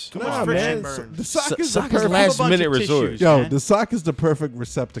times. Too much Nah, friction man. burn. The sock is the Sock is perfect. last bunch minute of resort. tissues. Yo, man. the sock is the perfect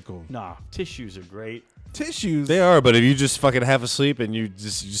receptacle. Nah, tissues are great. Tissues. They are, but if you just fucking half asleep and you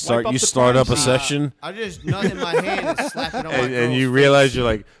start up the start up a crimes. session I just nut in my hand and slap it on my and you girl's realize face. you're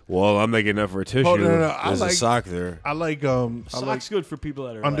like, well, I'm making enough for a tissue. Oh, no. I There's like- a sock there. I like Sock's good for people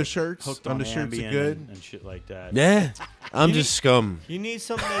that are undershirts. like, hooked on Undershirts are Ambien good. and shit like that. Yeah, I'm just scum. You need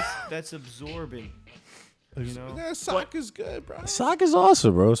something that's absorbent. Yeah, sock is good, bro. Sock is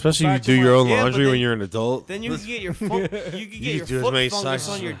awesome, bro. Especially if you Back do to your my- own Yeah, but laundry then- when you're an adult. Then you can get your foot. You can get You your do as foot many fungus socks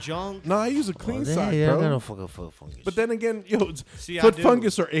on your junk. No, I use a clean sock, yeah, I got bro. no fucking foot fungus. But then again, it's See, I foot do.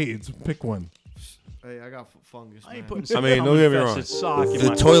 fungus or AIDS. Pick one. Hey, I got foot fungus. I ain't Man. putting I mean, don't get me wrong. infested sock in The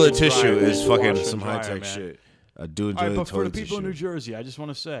my toilet fucking tissue dryer, is fucking washer some and dryer, high tech man. shit. I do enjoy All right, the but for the toilet people in New tissue. Jersey, I just want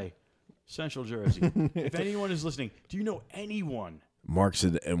to say, Central Jersey, if anyone is listening, do you know anyone Mark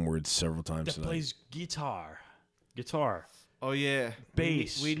said the N word several times that tonight. plays guitar? Guitar. Oh yeah,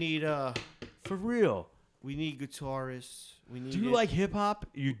 Bass. We need For real. we need guitarists. We need Do you like hip hop?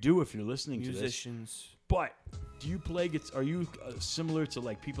 You do if you're listening to this. musicians. But do you play guitar? Are you similar to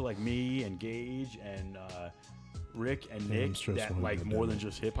like people like me and Gage and Rick and Yeah, I'm Nick stressed that when we like get more done. than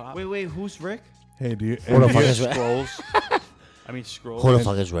just hip hop? Wait, who's Rick? Hey, do you? What the And, fuck is Rick? Scrolls. I mean Scrolls. Who the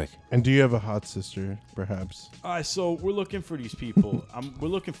fuck is Rick? and do you have a hot sister, perhaps? All right, so we're looking for these people. We're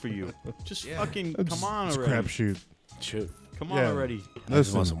looking for you. Just Yeah. fucking come on It's already. crapshoot. Shit. Come on Yeah. already.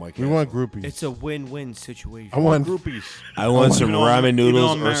 Listen, want some White we Castle. want groupies. It's a win-win situation. I want Groupies. I want some Even though ramen even though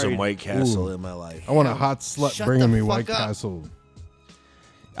noodles I'm or some married. White Castle Ooh. in my life. I want a hot slut Shut bringing the me White fuck up. Castle.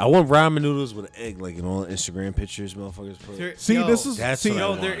 I want ramen noodles with an egg, like in all the Instagram pictures, motherfuckers put. There- See, yo, this is that's see, what I Yo,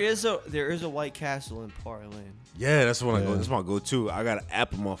 want. there is a White Castle in Parkland. Yeah, that's what I go. Yeah. That's my go-to. I got an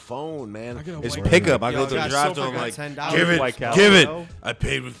app on my phone, man. I got a It's White pickup. I Yo, go I to the got drive-thru. so I'm like, $10 give it, White Castle, give it. yo. I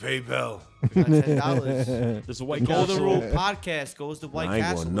paid with PayPal. $10. There's a White Golden Castle. Rule podcast goes to White I ain't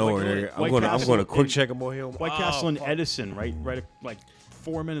Castle. going nowhere. Like, nigga. White I'm Castle going to quick in- check on my way home. White Castle in Edison, right like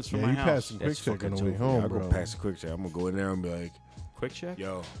 4 minutes from Yeah, my you house. passing quick That's check on fucking the way too. home, I'll bro. go past the quick check. I'm gonna go in there and be like, Quick check.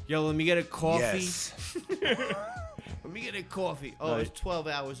 yo, Yo, let me get a coffee. yes. Let me get a coffee. Oh, it's 12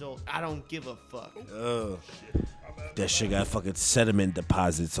 hours old. I don't give a fuck. That shit got fucking sediment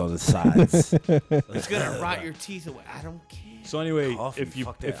deposits on the sides. It's gonna rot your teeth away. I don't care. So anyway, Coffee, if you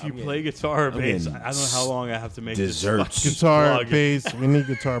fuck that. if you I'm play guitar or bass, getting I don't know how long I have to make desserts. This Guitar, plug. bass. We need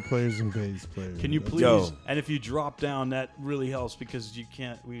guitar players and bass players. Can you That's- please? Yo. And if you drop down, that really helps because you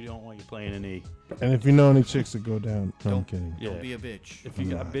can't. We don't want you playing an E. And if you know any chicks that go down, no, I'm Don't- kidding. Yeah. Don't be a bitch. If you I'm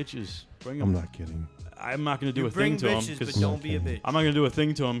got not. bitches, bring I'm them. not kidding. I'm not going to do You a bring thing to them bitches, but because don't be a bitch. I'm not going to do a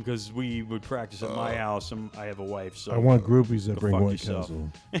thing to them because we would practice at my house and I have a wife. So I want groupies that Go bring fuck White yourself.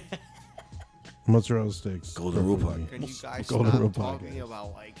 Castle. Mozzarella sticks. Golden Rule preferably. Can you guys Golden Rule stop talking podcast.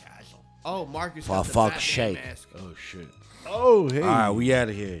 about White Castle? Oh, Marcus For got the fuck's Batman sake. mask. Oh shit. Oh, hey. All right, we out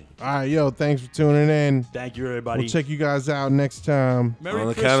of here. All right, yo, thanks for tuning in. thank you, everybody. We'll check you guys out next time. Merry On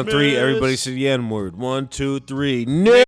the count of three, Christmas. everybody say the N word. 1, 2, 3. No.